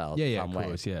exaggeration of themselves. Yeah, of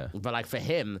course, yeah. But like for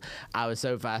him, I was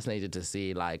so fascinated to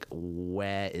see like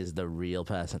where is the real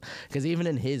person? Because even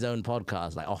in his own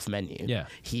podcast, like Off Menu,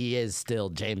 he is still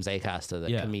James Acaster,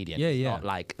 the comedian. He's not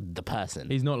like the person.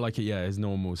 He's not like his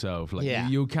normal self. Like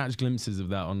you'll catch glimpses of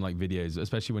that on like videos,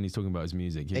 especially when he's talking about his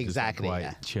music. He's exactly, just like,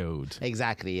 quite chilled.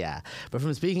 Exactly, yeah. But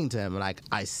from speaking to him, like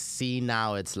I see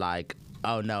now, it's like,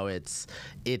 oh no, it's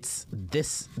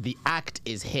this, the act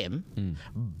is him,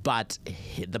 but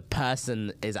the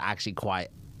person is actually quite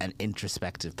an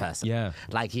introspective person. Yeah.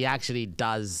 Like he actually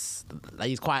does, like,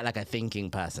 he's quite like a thinking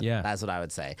person. Yeah. That's what I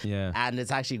would say. Yeah. And it's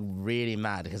actually really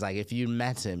mad because like if you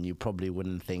met him, you probably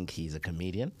wouldn't think he's a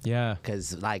comedian. Yeah.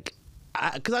 Because like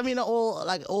because I mean,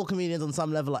 all comedians on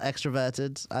some level are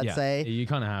extroverted. I'd say you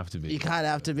kind of have to be. You kind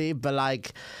of have to be, but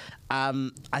like,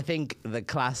 I think the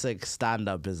classic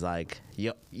stand-up is like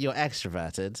you're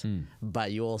extroverted,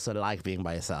 but you also like being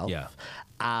by yourself. Yeah.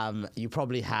 You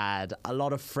probably had a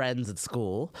lot of friends at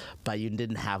school, but you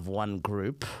didn't have one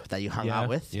group that you hung out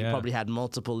with. You probably had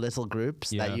multiple little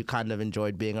groups that you kind of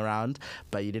enjoyed being around,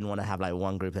 but you didn't want to have like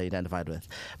one group that you identified with.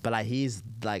 But like he's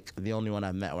like the only one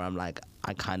I've met where I'm like,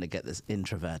 I kind of get this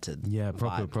introverted. Yeah,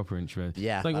 vibe. proper introvert.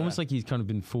 Yeah, it's like almost like he's kind of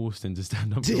been forced into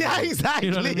stand-up. Yeah, exactly.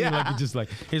 You know what I mean? Yeah. Like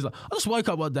he's like, I just woke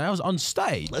up one day, I was on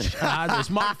stage, I had this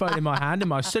microphone in my hand and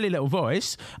my silly little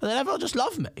voice, and then everyone just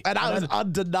loved me. And I was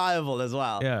undeniable as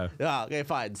well. Yeah. Yeah. Okay,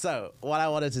 fine. So what I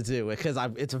wanted to do, because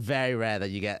it's very rare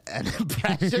that you get an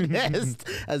impressionist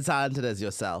as talented as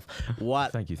yourself.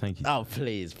 Thank you. Oh,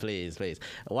 please.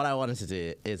 What I wanted to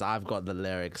do is I've got the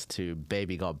lyrics to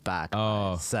 "Baby Got Back."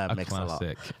 Oh, Sir Mix-a-Lot.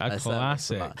 A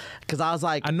classic. Because I was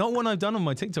like, and not one I've done on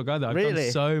my TikTok either. I've really?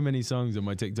 done so many songs on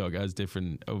my TikTok as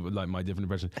different, like my different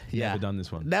impressions. Never done this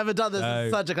one. Never done this.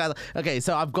 It's such a classic. Okay,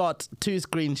 so I've got 2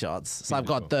 screenshots. So I've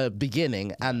got the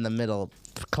beginning and the middle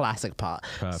classic part.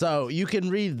 Perfect. So you can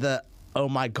read the "Oh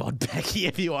my God, Becky"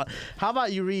 if you want. How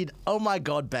about you read "Oh my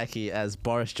God, Becky" as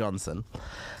Boris Johnson,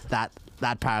 that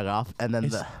paragraph, and then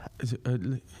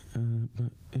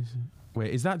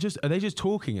Wait, is that just? Are they just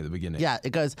talking at the beginning? Yeah,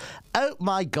 it goes, "Oh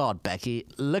my God, Becky,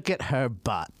 look at her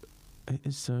butt."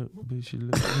 It's so.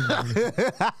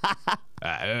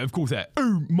 Of course,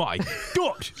 oh my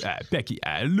God, Becky,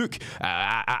 look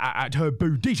at her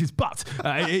bodacious butt.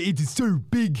 It is so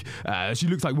big. She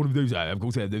looks like one of those, rap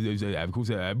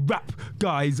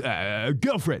guys'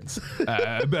 girlfriends.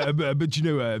 But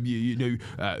you know,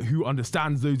 who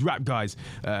understands those rap guys?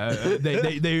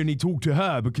 They only talk to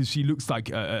her because she looks like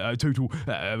a total,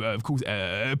 of course,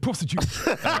 prostitute.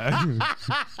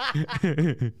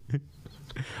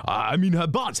 I mean, her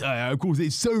butt, of course,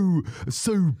 is so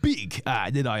big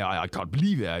that I can't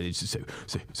believe it. It's just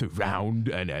so round,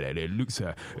 and it looks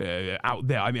out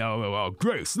there. I mean,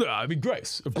 gross. I mean,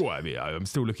 gross. Of course. I mean, I'm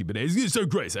still looking, but it's so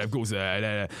gross. Of course,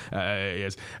 yes.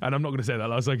 And I'm not going to say that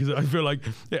last line because I feel like,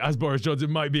 as Boris Johnson,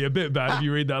 it might be a bit bad if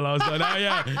you read that last line.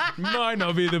 Might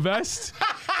not be the best.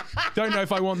 Don't know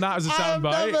if I want that as a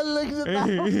soundbite. I've never looked at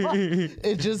that.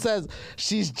 It just says,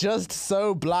 "She's just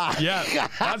so black." Yeah,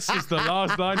 that's just the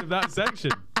last line of that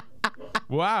section.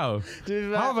 Wow.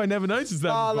 Dude, how have I never noticed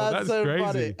that before? That's so crazy.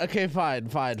 Funny. Okay, fine.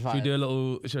 Should we do a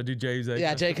little? Should I do Jay's?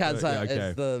 Yeah, Jay Cancer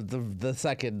is the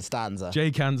second stanza.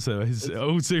 Jay Cancer is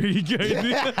also he goes.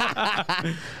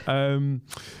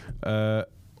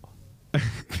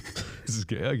 This is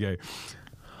good. Okay.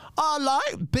 I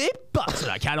like big butts,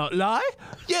 and I cannot lie.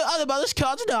 You other mothers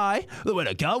can't deny that when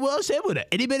a girl walks in with an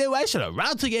itty bitty waist and a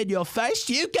round thing in your face,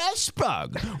 you get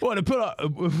sprung. Want to pull up?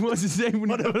 What's his name?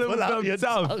 Want to pull up your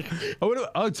tongue?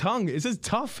 Tongue. It says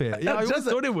tough here. Yeah, I always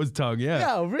thought it was tongue. Yeah.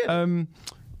 Yeah, really.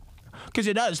 Because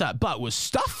you noticed that butt was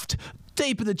stuffed.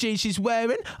 Deep in the jeans she's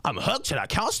wearing, I'm hooked and I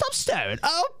can't stop staring.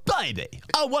 Oh, baby,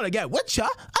 I want to get with ya.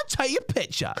 I'll take your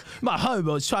picture. My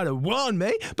homeboy's trying to warn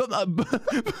me, but that butt,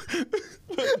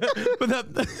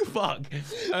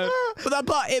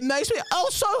 it makes me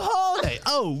so horny.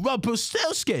 Oh,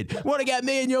 Rumpelstiltskin, want to get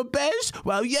me in your Benz?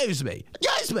 Well, use me,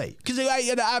 because you ain't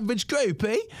an average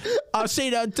groupie. I've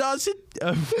seen her dancing.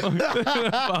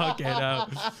 Fucking hell.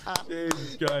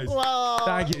 Jesus Christ. Wow.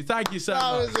 Thank you so much.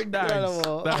 That was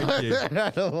incredible. Thank you.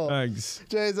 Thanks.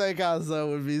 Jay Cancer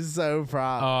would be so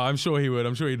proud. Oh, I'm sure he would.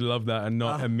 I'm sure he'd love that and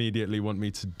not immediately want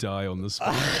me to die on the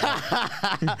spot.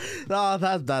 No,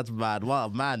 that's mad. Wow,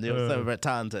 man, you're so very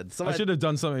talented. I should have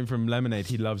done something from Lemonade.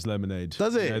 He loves Lemonade.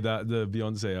 Does he? You know, the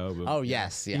Beyonce album. Oh,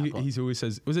 yes. Yeah. He always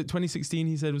says, was it 2016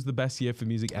 he said was the best year for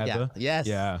music ever? Yeah. Yes.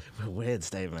 Yeah. Weird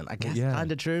statement. I guess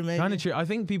kind of true, maybe. Kind of true. I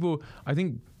think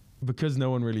because no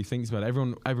one really thinks about it,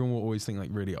 everyone will always think like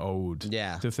really old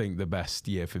to think the best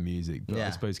year for music. But I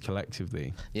suppose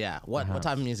collectively. Yeah. What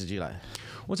type of music do you like?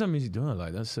 What type of music do I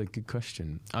like? That's a good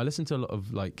question. I listen to a lot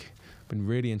of been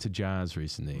really into jazz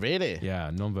recently. Really?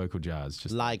 Yeah, non-vocal jazz.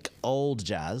 Just like old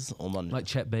jazz or modern? Like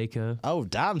Chet Baker. Oh,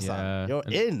 damn, son. You're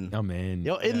in. I'm in.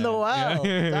 You're in the world.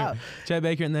 Yeah. Chet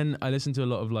Baker, and then I listen to a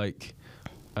lot of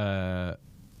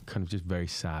kind of just very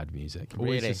sad music.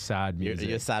 Always just sad music.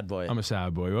 You're a sad boy. I'm a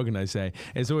sad boy. What can I say?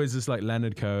 It's always just like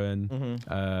Leonard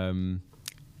Cohen.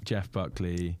 Jeff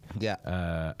Buckley.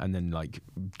 Yeah. And then like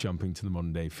jumping to the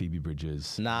modern day Phoebe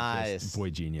Bridgers. Nice. Boy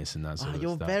Genius and that sort of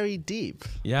You're stuff. very deep.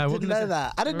 Yeah, I didn't know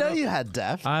that. I didn't know you had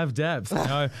depth. I have depth.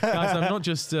 No, guys, I'm not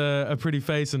just a pretty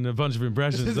face and a bunch of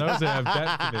impressions. I also have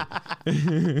depth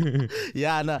in it.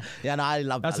 Yeah, no, I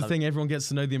love That's that. the thing. Everyone gets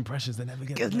to know the impressions. They never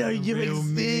get to know know you the real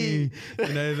me. exist.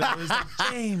 You know, that was like,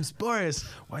 James, Boris,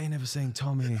 why are you never saying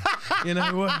Tommy? You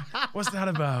know, what's that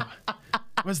about?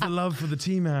 Where's the love for the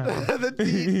T-man? The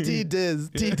T-Diz.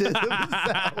 T-Diz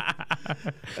himself.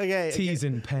 Okay. T's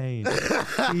in pain.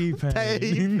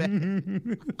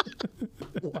 T-pain.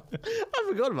 I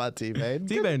forgot about T-Pain.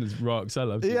 T-Pain rocks. I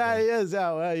love T-Pain. Yeah, he is.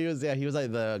 Yeah, well, he was. Yeah, he was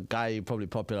like the guy who probably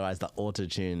popularized the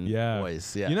auto-tune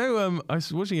voice. Yeah. You know, I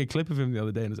was watching a clip of him the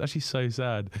other day, and it's actually so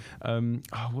sad.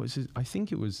 What was his? I don't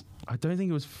think it was.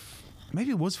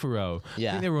 Maybe it was Pharrell. Yeah.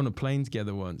 I think they were on a plane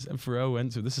together once, and Pharrell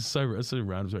went to. This is so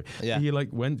random. Sorry. Yeah. He like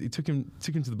went. He took him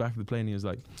to the back of the plane. And he was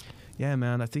like, "Yeah,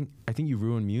 man, I think you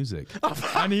ruined music."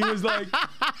 And he was like,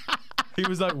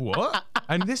 "What?"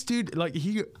 And this dude, like,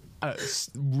 he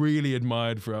really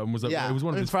admired Pharrell and was like, it was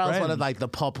one of his Pharrell's friends. one of like the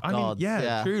pop gods.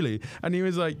 Yeah, truly. And he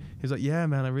was like, "Yeah,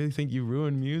 man, I really think you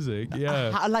ruined music."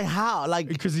 Yeah. How? Like,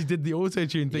 because he did the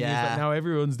auto-tune thing. Yeah. He's like, now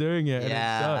everyone's doing it and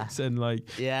it sucks. And like,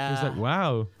 he was like,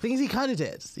 wow. Things he kind of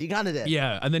did.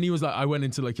 Yeah. And then he was like, I went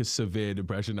into like a severe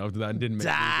depression after that and didn't make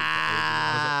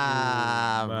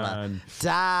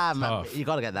Damn. Tough. You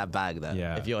got to get that bag though.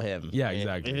 Yeah. If you're him. Yeah,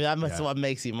 exactly. If that's what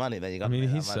makes you money, then you got to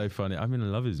he's so funny. I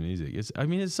love his music. It's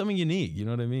something unique. You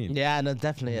know what I mean? Yeah, no, it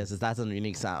definitely is. That's a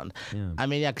unique sound.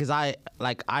 Yeah. Because I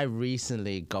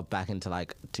recently got back into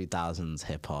like 2000s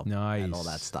hip hop and all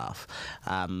that stuff.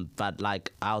 But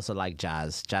like I also like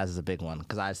jazz. Jazz is a big one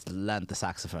because I learned the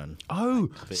saxophone. Oh,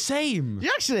 same. You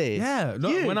actually? Yeah.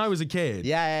 When I was a kid.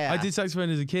 Yeah. I did saxophone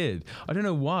as a kid. I don't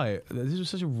know why. This was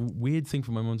such a weird thing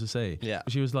for my mom to say. Yeah.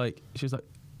 She was like,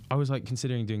 I was like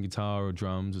considering doing guitar or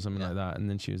drums or something like that, and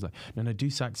then she was like, "No, do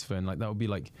saxophone. Like that would be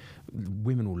like,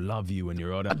 women will love you when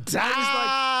you're older." Damn!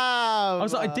 I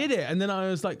was like, I did it, and then I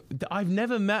was like, I've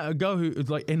never met a girl who was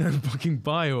like in her fucking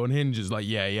bio on Hinge is like,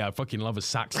 yeah, I fucking love a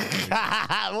saxophone.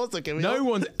 Also, no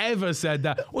one's ever said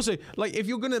that. Also, like if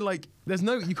you're gonna like,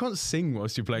 you can't sing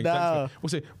whilst you're playing saxophone.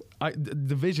 Also,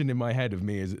 the vision in my head of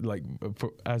me is like,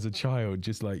 as a child,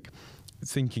 just like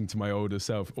thinking to my older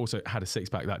self, also had a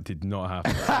six-pack. That did not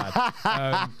happen.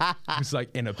 It's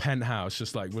like in a penthouse,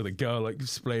 just like with a girl like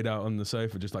splayed out on the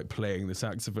sofa, just like playing the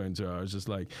saxophone to her. I was just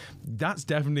like, that's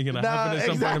definitely gonna happen at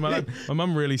some point in my life. My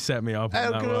mum really set me up on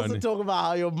that one. I can also talk about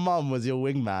how your mum was your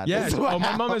wingman. Yeah,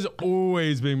 my mum has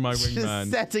always been my wingman.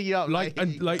 Just setting you up.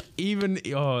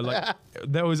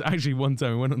 There was actually one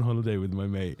time I went on holiday with my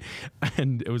mate,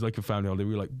 and it was like a family holiday.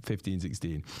 We were like 15,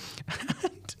 16.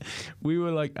 And we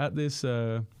were like at this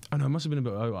it must have been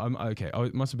about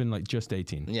it must have been like just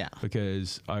 18. Yeah.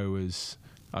 Because I was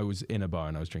in a bar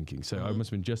and I was drinking, so I must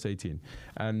have been just 18.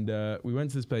 And we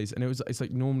went to this place, and it's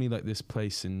like normally like this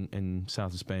place in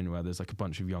south of Spain where there's like a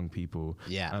bunch of young people.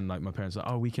 Yeah. And like my parents were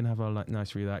like, oh, we can have our like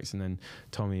nice relax, and then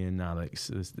Tommy and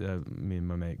Alex, me and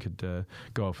my mate, could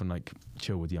go off and like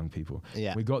chill with young people.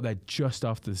 Yeah. We got there just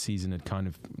after the season had kind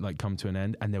of like come to an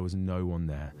end, and there was no one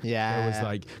there. Yeah. There was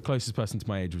like closest person to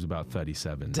my age was about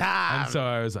 37. Damn. And so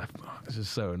I was like, oh, this is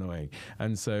so annoying.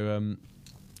 And so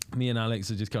me and Alex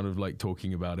are just kind of like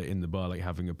talking about it in the bar, like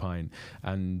having a pint,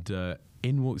 and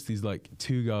in walks these like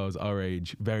two girls our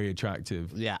age, very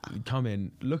attractive. Yeah. Come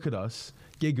in, look at us,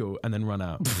 giggle, and then run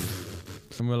out.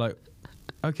 And we're like,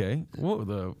 okay, what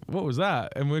was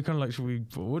that? And we're kind of like,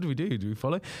 what do we do? Do we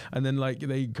follow? And then like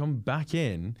they come back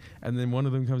in, and then one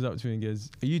of them comes up to me and goes,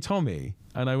 "Are you Tommy?"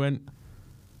 And I went,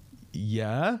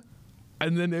 "Yeah."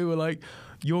 And then they were like,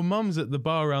 "Your mum's at the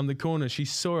bar around the corner. She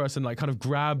saw us and like kind of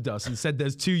grabbed us and said,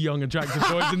 there's two young attractive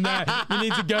boys in there. You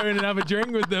need to go in and have a drink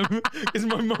with them." Because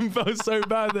my mum felt so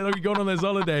bad that we'd gone on this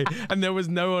holiday and there was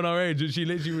no one our age. And she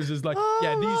literally was just like,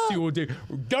 yeah, these two will do.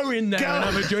 Go in there and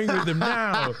have a drink with them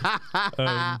now.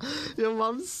 Your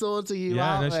mum's sorting you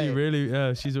Yeah, out, no, she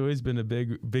really, she's always been a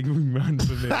big man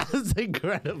for me. That's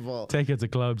incredible. Take her to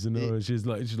clubs and all. She's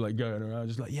like going around,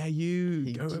 just like, yeah,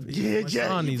 you go over here. My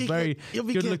son, he's very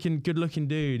good looking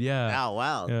dude. Yeah. Oh,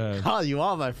 wow. Yeah. Oh, you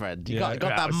are, my friend. You got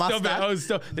that mustache.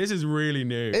 Stop. This is really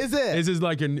new. Is it? This is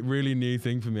like a really new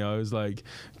thing for me. I was like,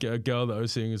 a girl that I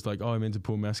was seeing was like, oh, I'm into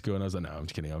Paul Mescal. And I was like, no, I'm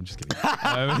just kidding.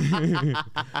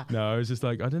 No, I was just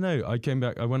like, I don't know. I came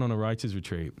back. I went on a writer's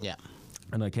retreat. Yeah.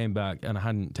 And I came back and I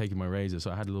hadn't taken my razor,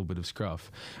 so I had a little bit of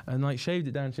scruff. And like shaved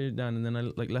it down, and then I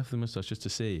like left the mustache just to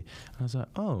see. And I was like,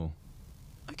 oh,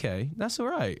 okay, that's all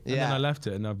right. And then I left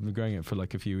it, and I've been growing it for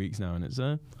like a few weeks now, and it's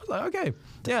I was like, okay,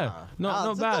 yeah,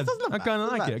 not bad. I kind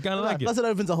of like it. I kind of like it. Plus, it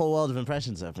opens a whole world of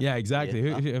impressions. Yeah, exactly.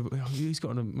 Who's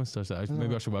got a mustache?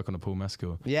 Maybe I should work on a Paul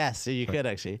Mescal. Yes, you could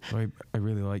actually. I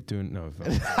really like doing. No,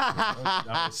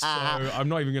 I'm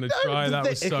not even going to try. That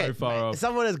was so far off.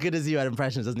 Someone as good as you at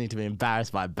impressions doesn't need to be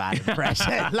embarrassed by a bad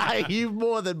impression. Like, you've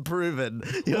more than proven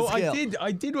your skill.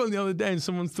 I did one the other day, and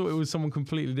someone thought it was someone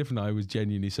completely different. I was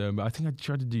genuinely so, but I think I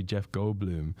tried to do Jeff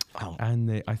Goldblum,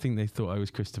 and I think they thought I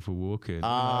was Christopher Walken.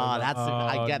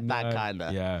 I get that kind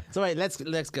of. Yeah. So wait, let's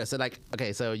go. So like,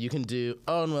 okay, so you can do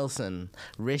Owen Wilson,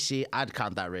 Rishi. I'd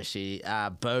count that Rishi.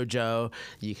 Bojo.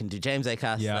 You can do James A.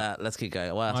 Caster. Yeah. Let's keep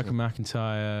going. What else? Michael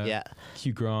McIntyre. Yeah.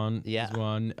 Hugh Grant. Yeah. Is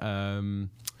one.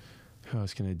 Who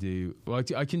else can I do? Well,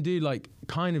 I can do like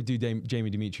kind of do Jamie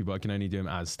Dimitri, but I can only do him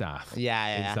as Stath.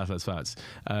 Yeah. Stath as Fats.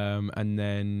 And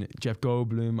then Jeff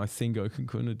Goldblum, I think I can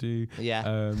kind of do.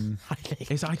 Yeah.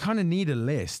 I kind of need a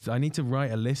list. I need to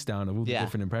write a list down of all the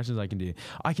different impressions I can do.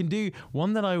 I can do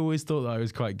one that I always thought that I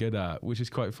was quite good at, which is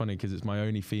quite funny because it's my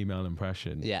only female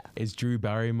impression. Yeah. Is Drew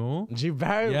Barrymore. Drew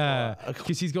Barrymore. Yeah.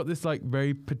 Because she's got this like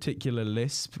very particular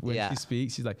lisp when she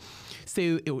speaks. She's like,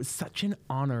 so it was such an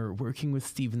honor working with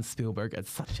Steven Spielberg at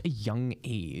such a young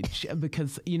age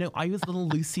because, you know, I was a little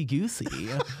loosey-goosey.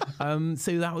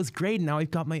 So that was great. Now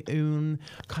I've got my own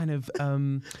kind of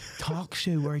talk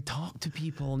show where I talk to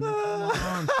people and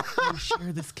we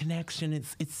share this connection.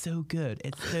 It's so good.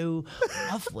 It's so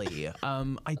lovely.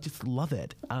 I just love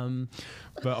it.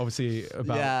 But obviously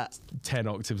about 10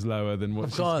 octaves lower than what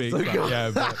she speaks.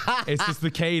 But it's just the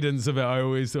cadence of it. I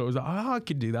always thought was like, I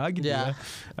can do that. I can do that.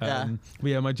 But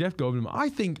yeah, my Jeff Goldblum, I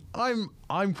think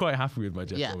I'm quite happy with my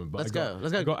Jeff Goldblum. But let's go.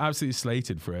 I got absolutely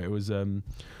slated for it. It was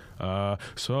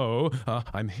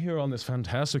I'm here on this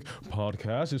fantastic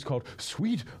podcast. It's called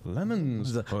Sweet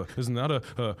Lemons. Isn't that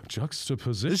a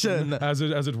juxtaposition, as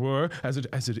it were, as it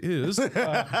is?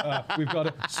 We've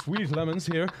got Sweet Lemons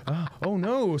here. Oh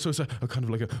no! So it's a kind of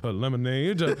like a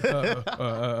lemonade, a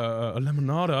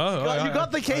lemonada. You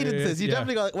got the cadences. You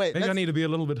definitely got. Wait, maybe I need to be a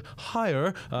little bit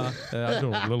higher. I don't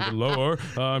know, a little bit lower.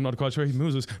 I'm not quite sure. He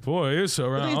moves his voice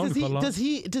around. Does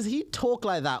he talk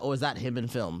like that, or is that him in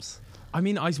films? I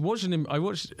mean, I watched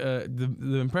the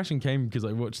impression came because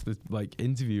I watched the like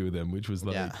interview with him, which was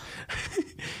like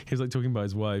he was like talking about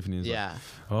his wife, and he's like,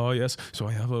 oh yes, so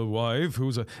I have a wife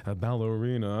who's a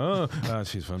ballerina,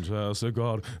 she's fantastic.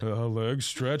 God, her legs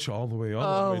stretch all the way up,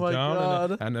 all the way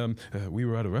down. And we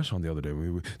were at a restaurant the other day.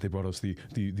 They brought us the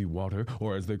water,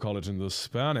 or as they call it in the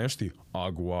Spanish, the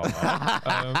agua.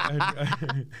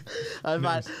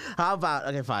 How about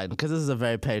okay, fine, because this is a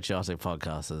very patriotic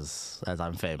podcast, as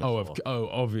I'm famous for.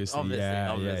 Obviously.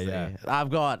 Yeah.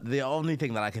 I've got the only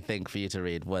thing that I could think for you to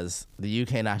read was the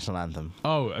UK national anthem.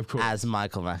 Oh, of course. As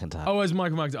Michael McIntyre. Oh, as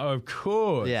Michael McIntyre. Oh, of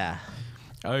course. Yeah.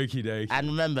 Okie dokie. And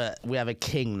remember, we have a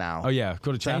king now. Oh yeah,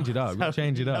 got to change it up.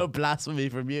 No blasphemy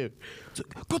from you. So,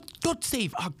 God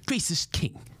save our gracious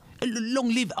king.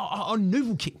 Long live our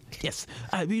noble king. Yes,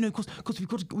 you know, because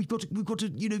we've got to,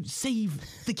 you know, save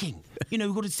the king. You know,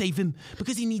 we've got to save him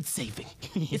because he needs saving.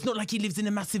 It's not like he lives in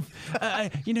a massive,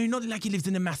 you know, not like he lives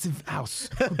in a massive house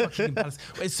called Buckingham Palace.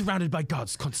 It's surrounded by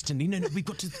guards constantly. No, we've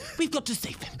got to save him. We've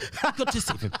got to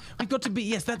save him. We've got to be.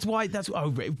 Yes, that's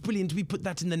brilliant. We put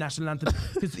that in the national anthem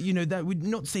because you know that would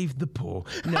not save the poor.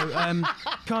 No,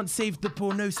 can't save the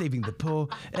poor. No saving the poor.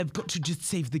 Got to just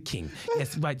save the king.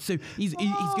 Yes, right. So he's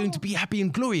going to be happy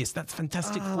and glorious. That's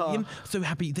fantastic for him. So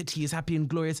happy that he is happy and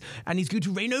glorious, and he's going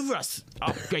to reign over us.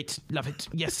 Oh, great, love it.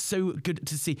 Yes, so good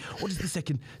to see. What is the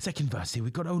second verse here?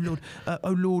 We've got, oh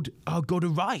Lord, our God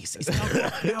arise. Is our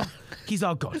God now? He's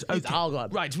our God. Okay. He's our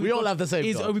God. Right. We all have the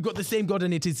same God. Oh, we've got the same God,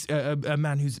 and it is a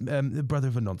man who's the brother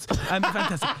of a nonce.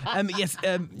 Fantastic. Yes.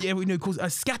 Yeah. We know.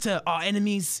 Scatter our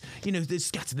enemies. You know,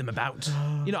 scatter them about.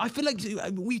 You know, I feel like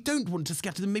we don't want to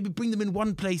scatter them. Maybe bring them in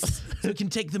one place so we can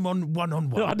take them on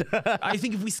one-on-one. I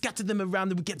think if we scatter them around,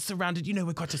 then we get surrounded. You know,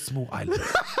 we're quite a small island.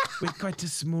 We're quite a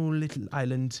small little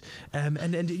island,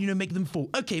 and you know, make them fall.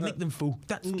 Okay, make them fall.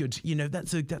 That's good. You know,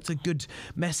 that's a good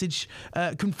message.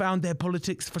 Confound their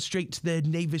politics, frustrate their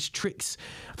knavish tricks.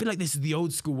 I feel like this is the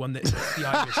old school one that hates the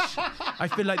Irish. I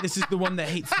feel like this is the one that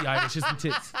hates the Irish, isn't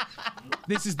it?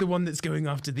 this is the one that's going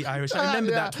after the Irish. I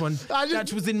remember Yeah. that one.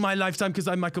 That was in my lifetime because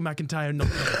I'm Michael McIntyre. Not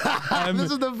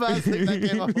This is the first thing that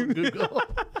came up on Google.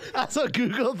 That's what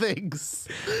Google thinks.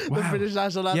 The Wow. British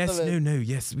national anthem.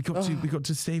 Yes, yes. We got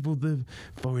to save all the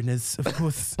foreigners, of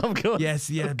course. Of course. Yes,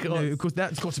 yeah. Of course. Of course,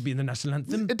 that's got to be in the national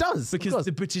anthem. It does, of because course.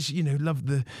 the British, love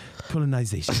the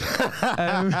colonisation.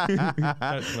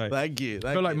 That's right. Thank you.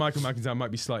 I feel like Michael McIntyre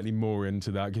might be slightly more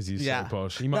into that because he's Yeah. so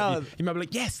posh. He might be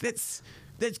like, yes, let's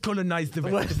colonise the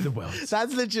rest of the world.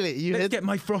 That's literally Let's get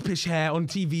my froppish hair on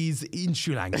TVs in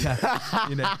Sri Lanka.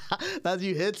 That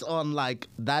you hit on, like,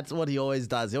 that's what he always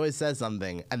does. He always says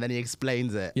something and then he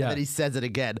explains it. Yeah. And then he says it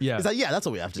again. Yeah. He's like, yeah, that's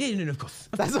what we have to do. Yeah, no, of course.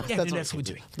 That's what what we're we're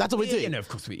doing. That's what we're doing. Yeah, no, of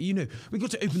course. We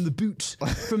got to open the boot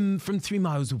from 3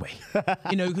 miles away.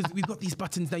 Because we've got these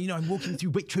buttons now. I'm walking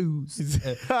through Waitrose.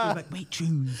 Like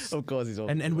Waitrose. Of course he's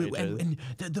walking And through Waitrose. and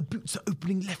the boots are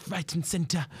opening left, right, and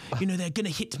centre. They're gonna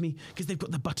hit me because they've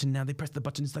got the button now. They press the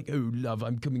button. It's like, oh love,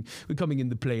 I'm coming. We're coming in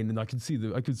the plane, and I can see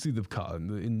the car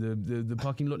in the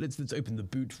parking lot. Let's open the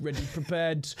boot, ready,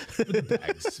 prepared for the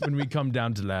bags when we come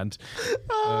down to land.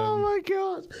 Oh my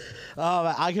god! Oh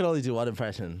man, I can only do one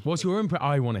impression. What's your impression?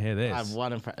 I want to hear this. I have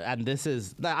one impression, and this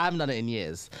is I haven't done it in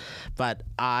years, but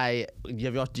you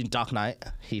have watched Dark Knight,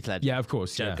 Heath Ledger. Yeah, of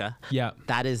course. Joker. Yeah.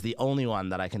 That is the only one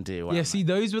that I can do. Yeah, see,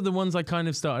 those were the ones I kind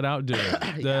of started out doing.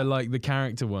 They're like the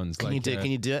character ones. Can you do it?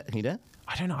 Can you do it?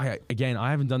 I don't know. I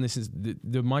haven't done this since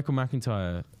the Michael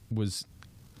McIntyre was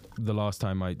the last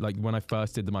time when I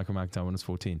first did the Michael McIntyre when I was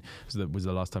 14. So that was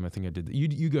the last time I think I did that.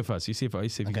 You go first. You see if you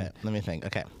Okay, can. let me think.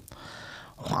 Okay.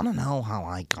 Want to know how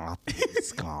I got these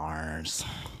scars?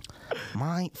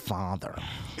 My father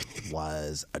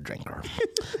was a drinker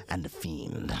and a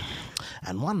fiend.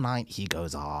 And one night he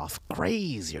goes off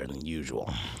crazier than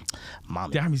usual.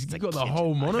 Mommy, Damn, you got the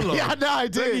whole monologue. Yeah, no, I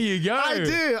do. There you go.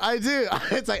 I do.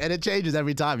 It's like, and it changes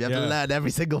every time. You have to learn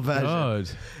every single version. God.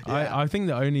 Yeah. I think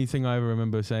the only thing I ever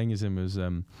remember saying is him was,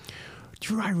 oh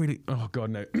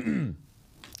God, no.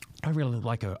 I really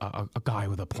like a guy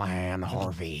with a plan,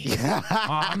 Harvey.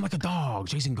 I'm like a dog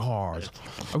chasing cars.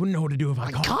 I wouldn't know what to do if I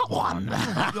caught one.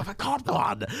 If I caught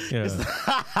one. Yeah.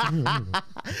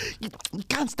 You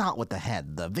can't start with the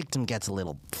head. The victim gets a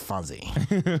little fuzzy.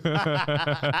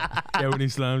 Yeah, when he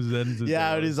slams his head into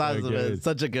When he slams his head. It's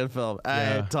Such a good film.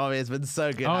 Hey, Tommy, it's been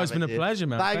so good. Oh, it's been a having you. pleasure,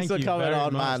 man. Thanks Thank for you coming very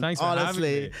on, much. man. Thanks for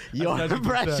Honestly, having me. your That's 100%.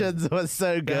 impressions were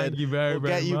so good. Thank you very, we'll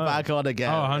very much. get you back on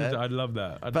again. Oh, man. I'd love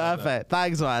that. I'd love that. Perfect.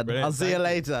 Thanks, man. Brilliant. I'll see you Thank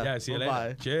later. Yeah, see you Bye-bye.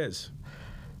 later. Cheers.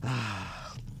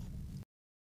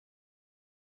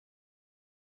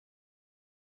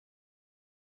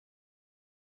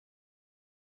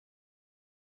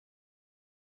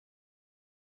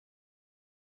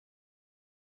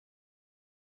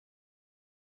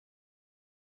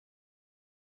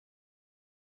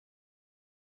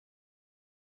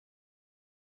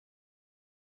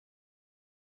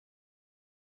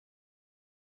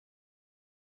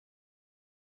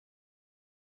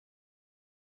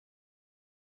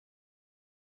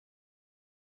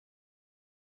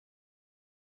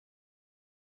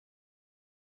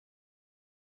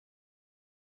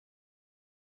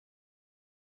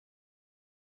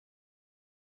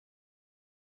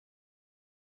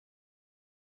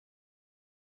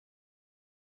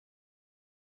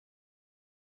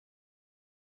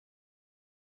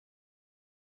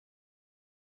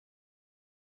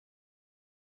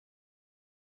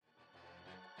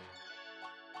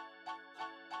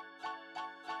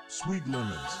 Sweet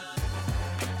Lemons.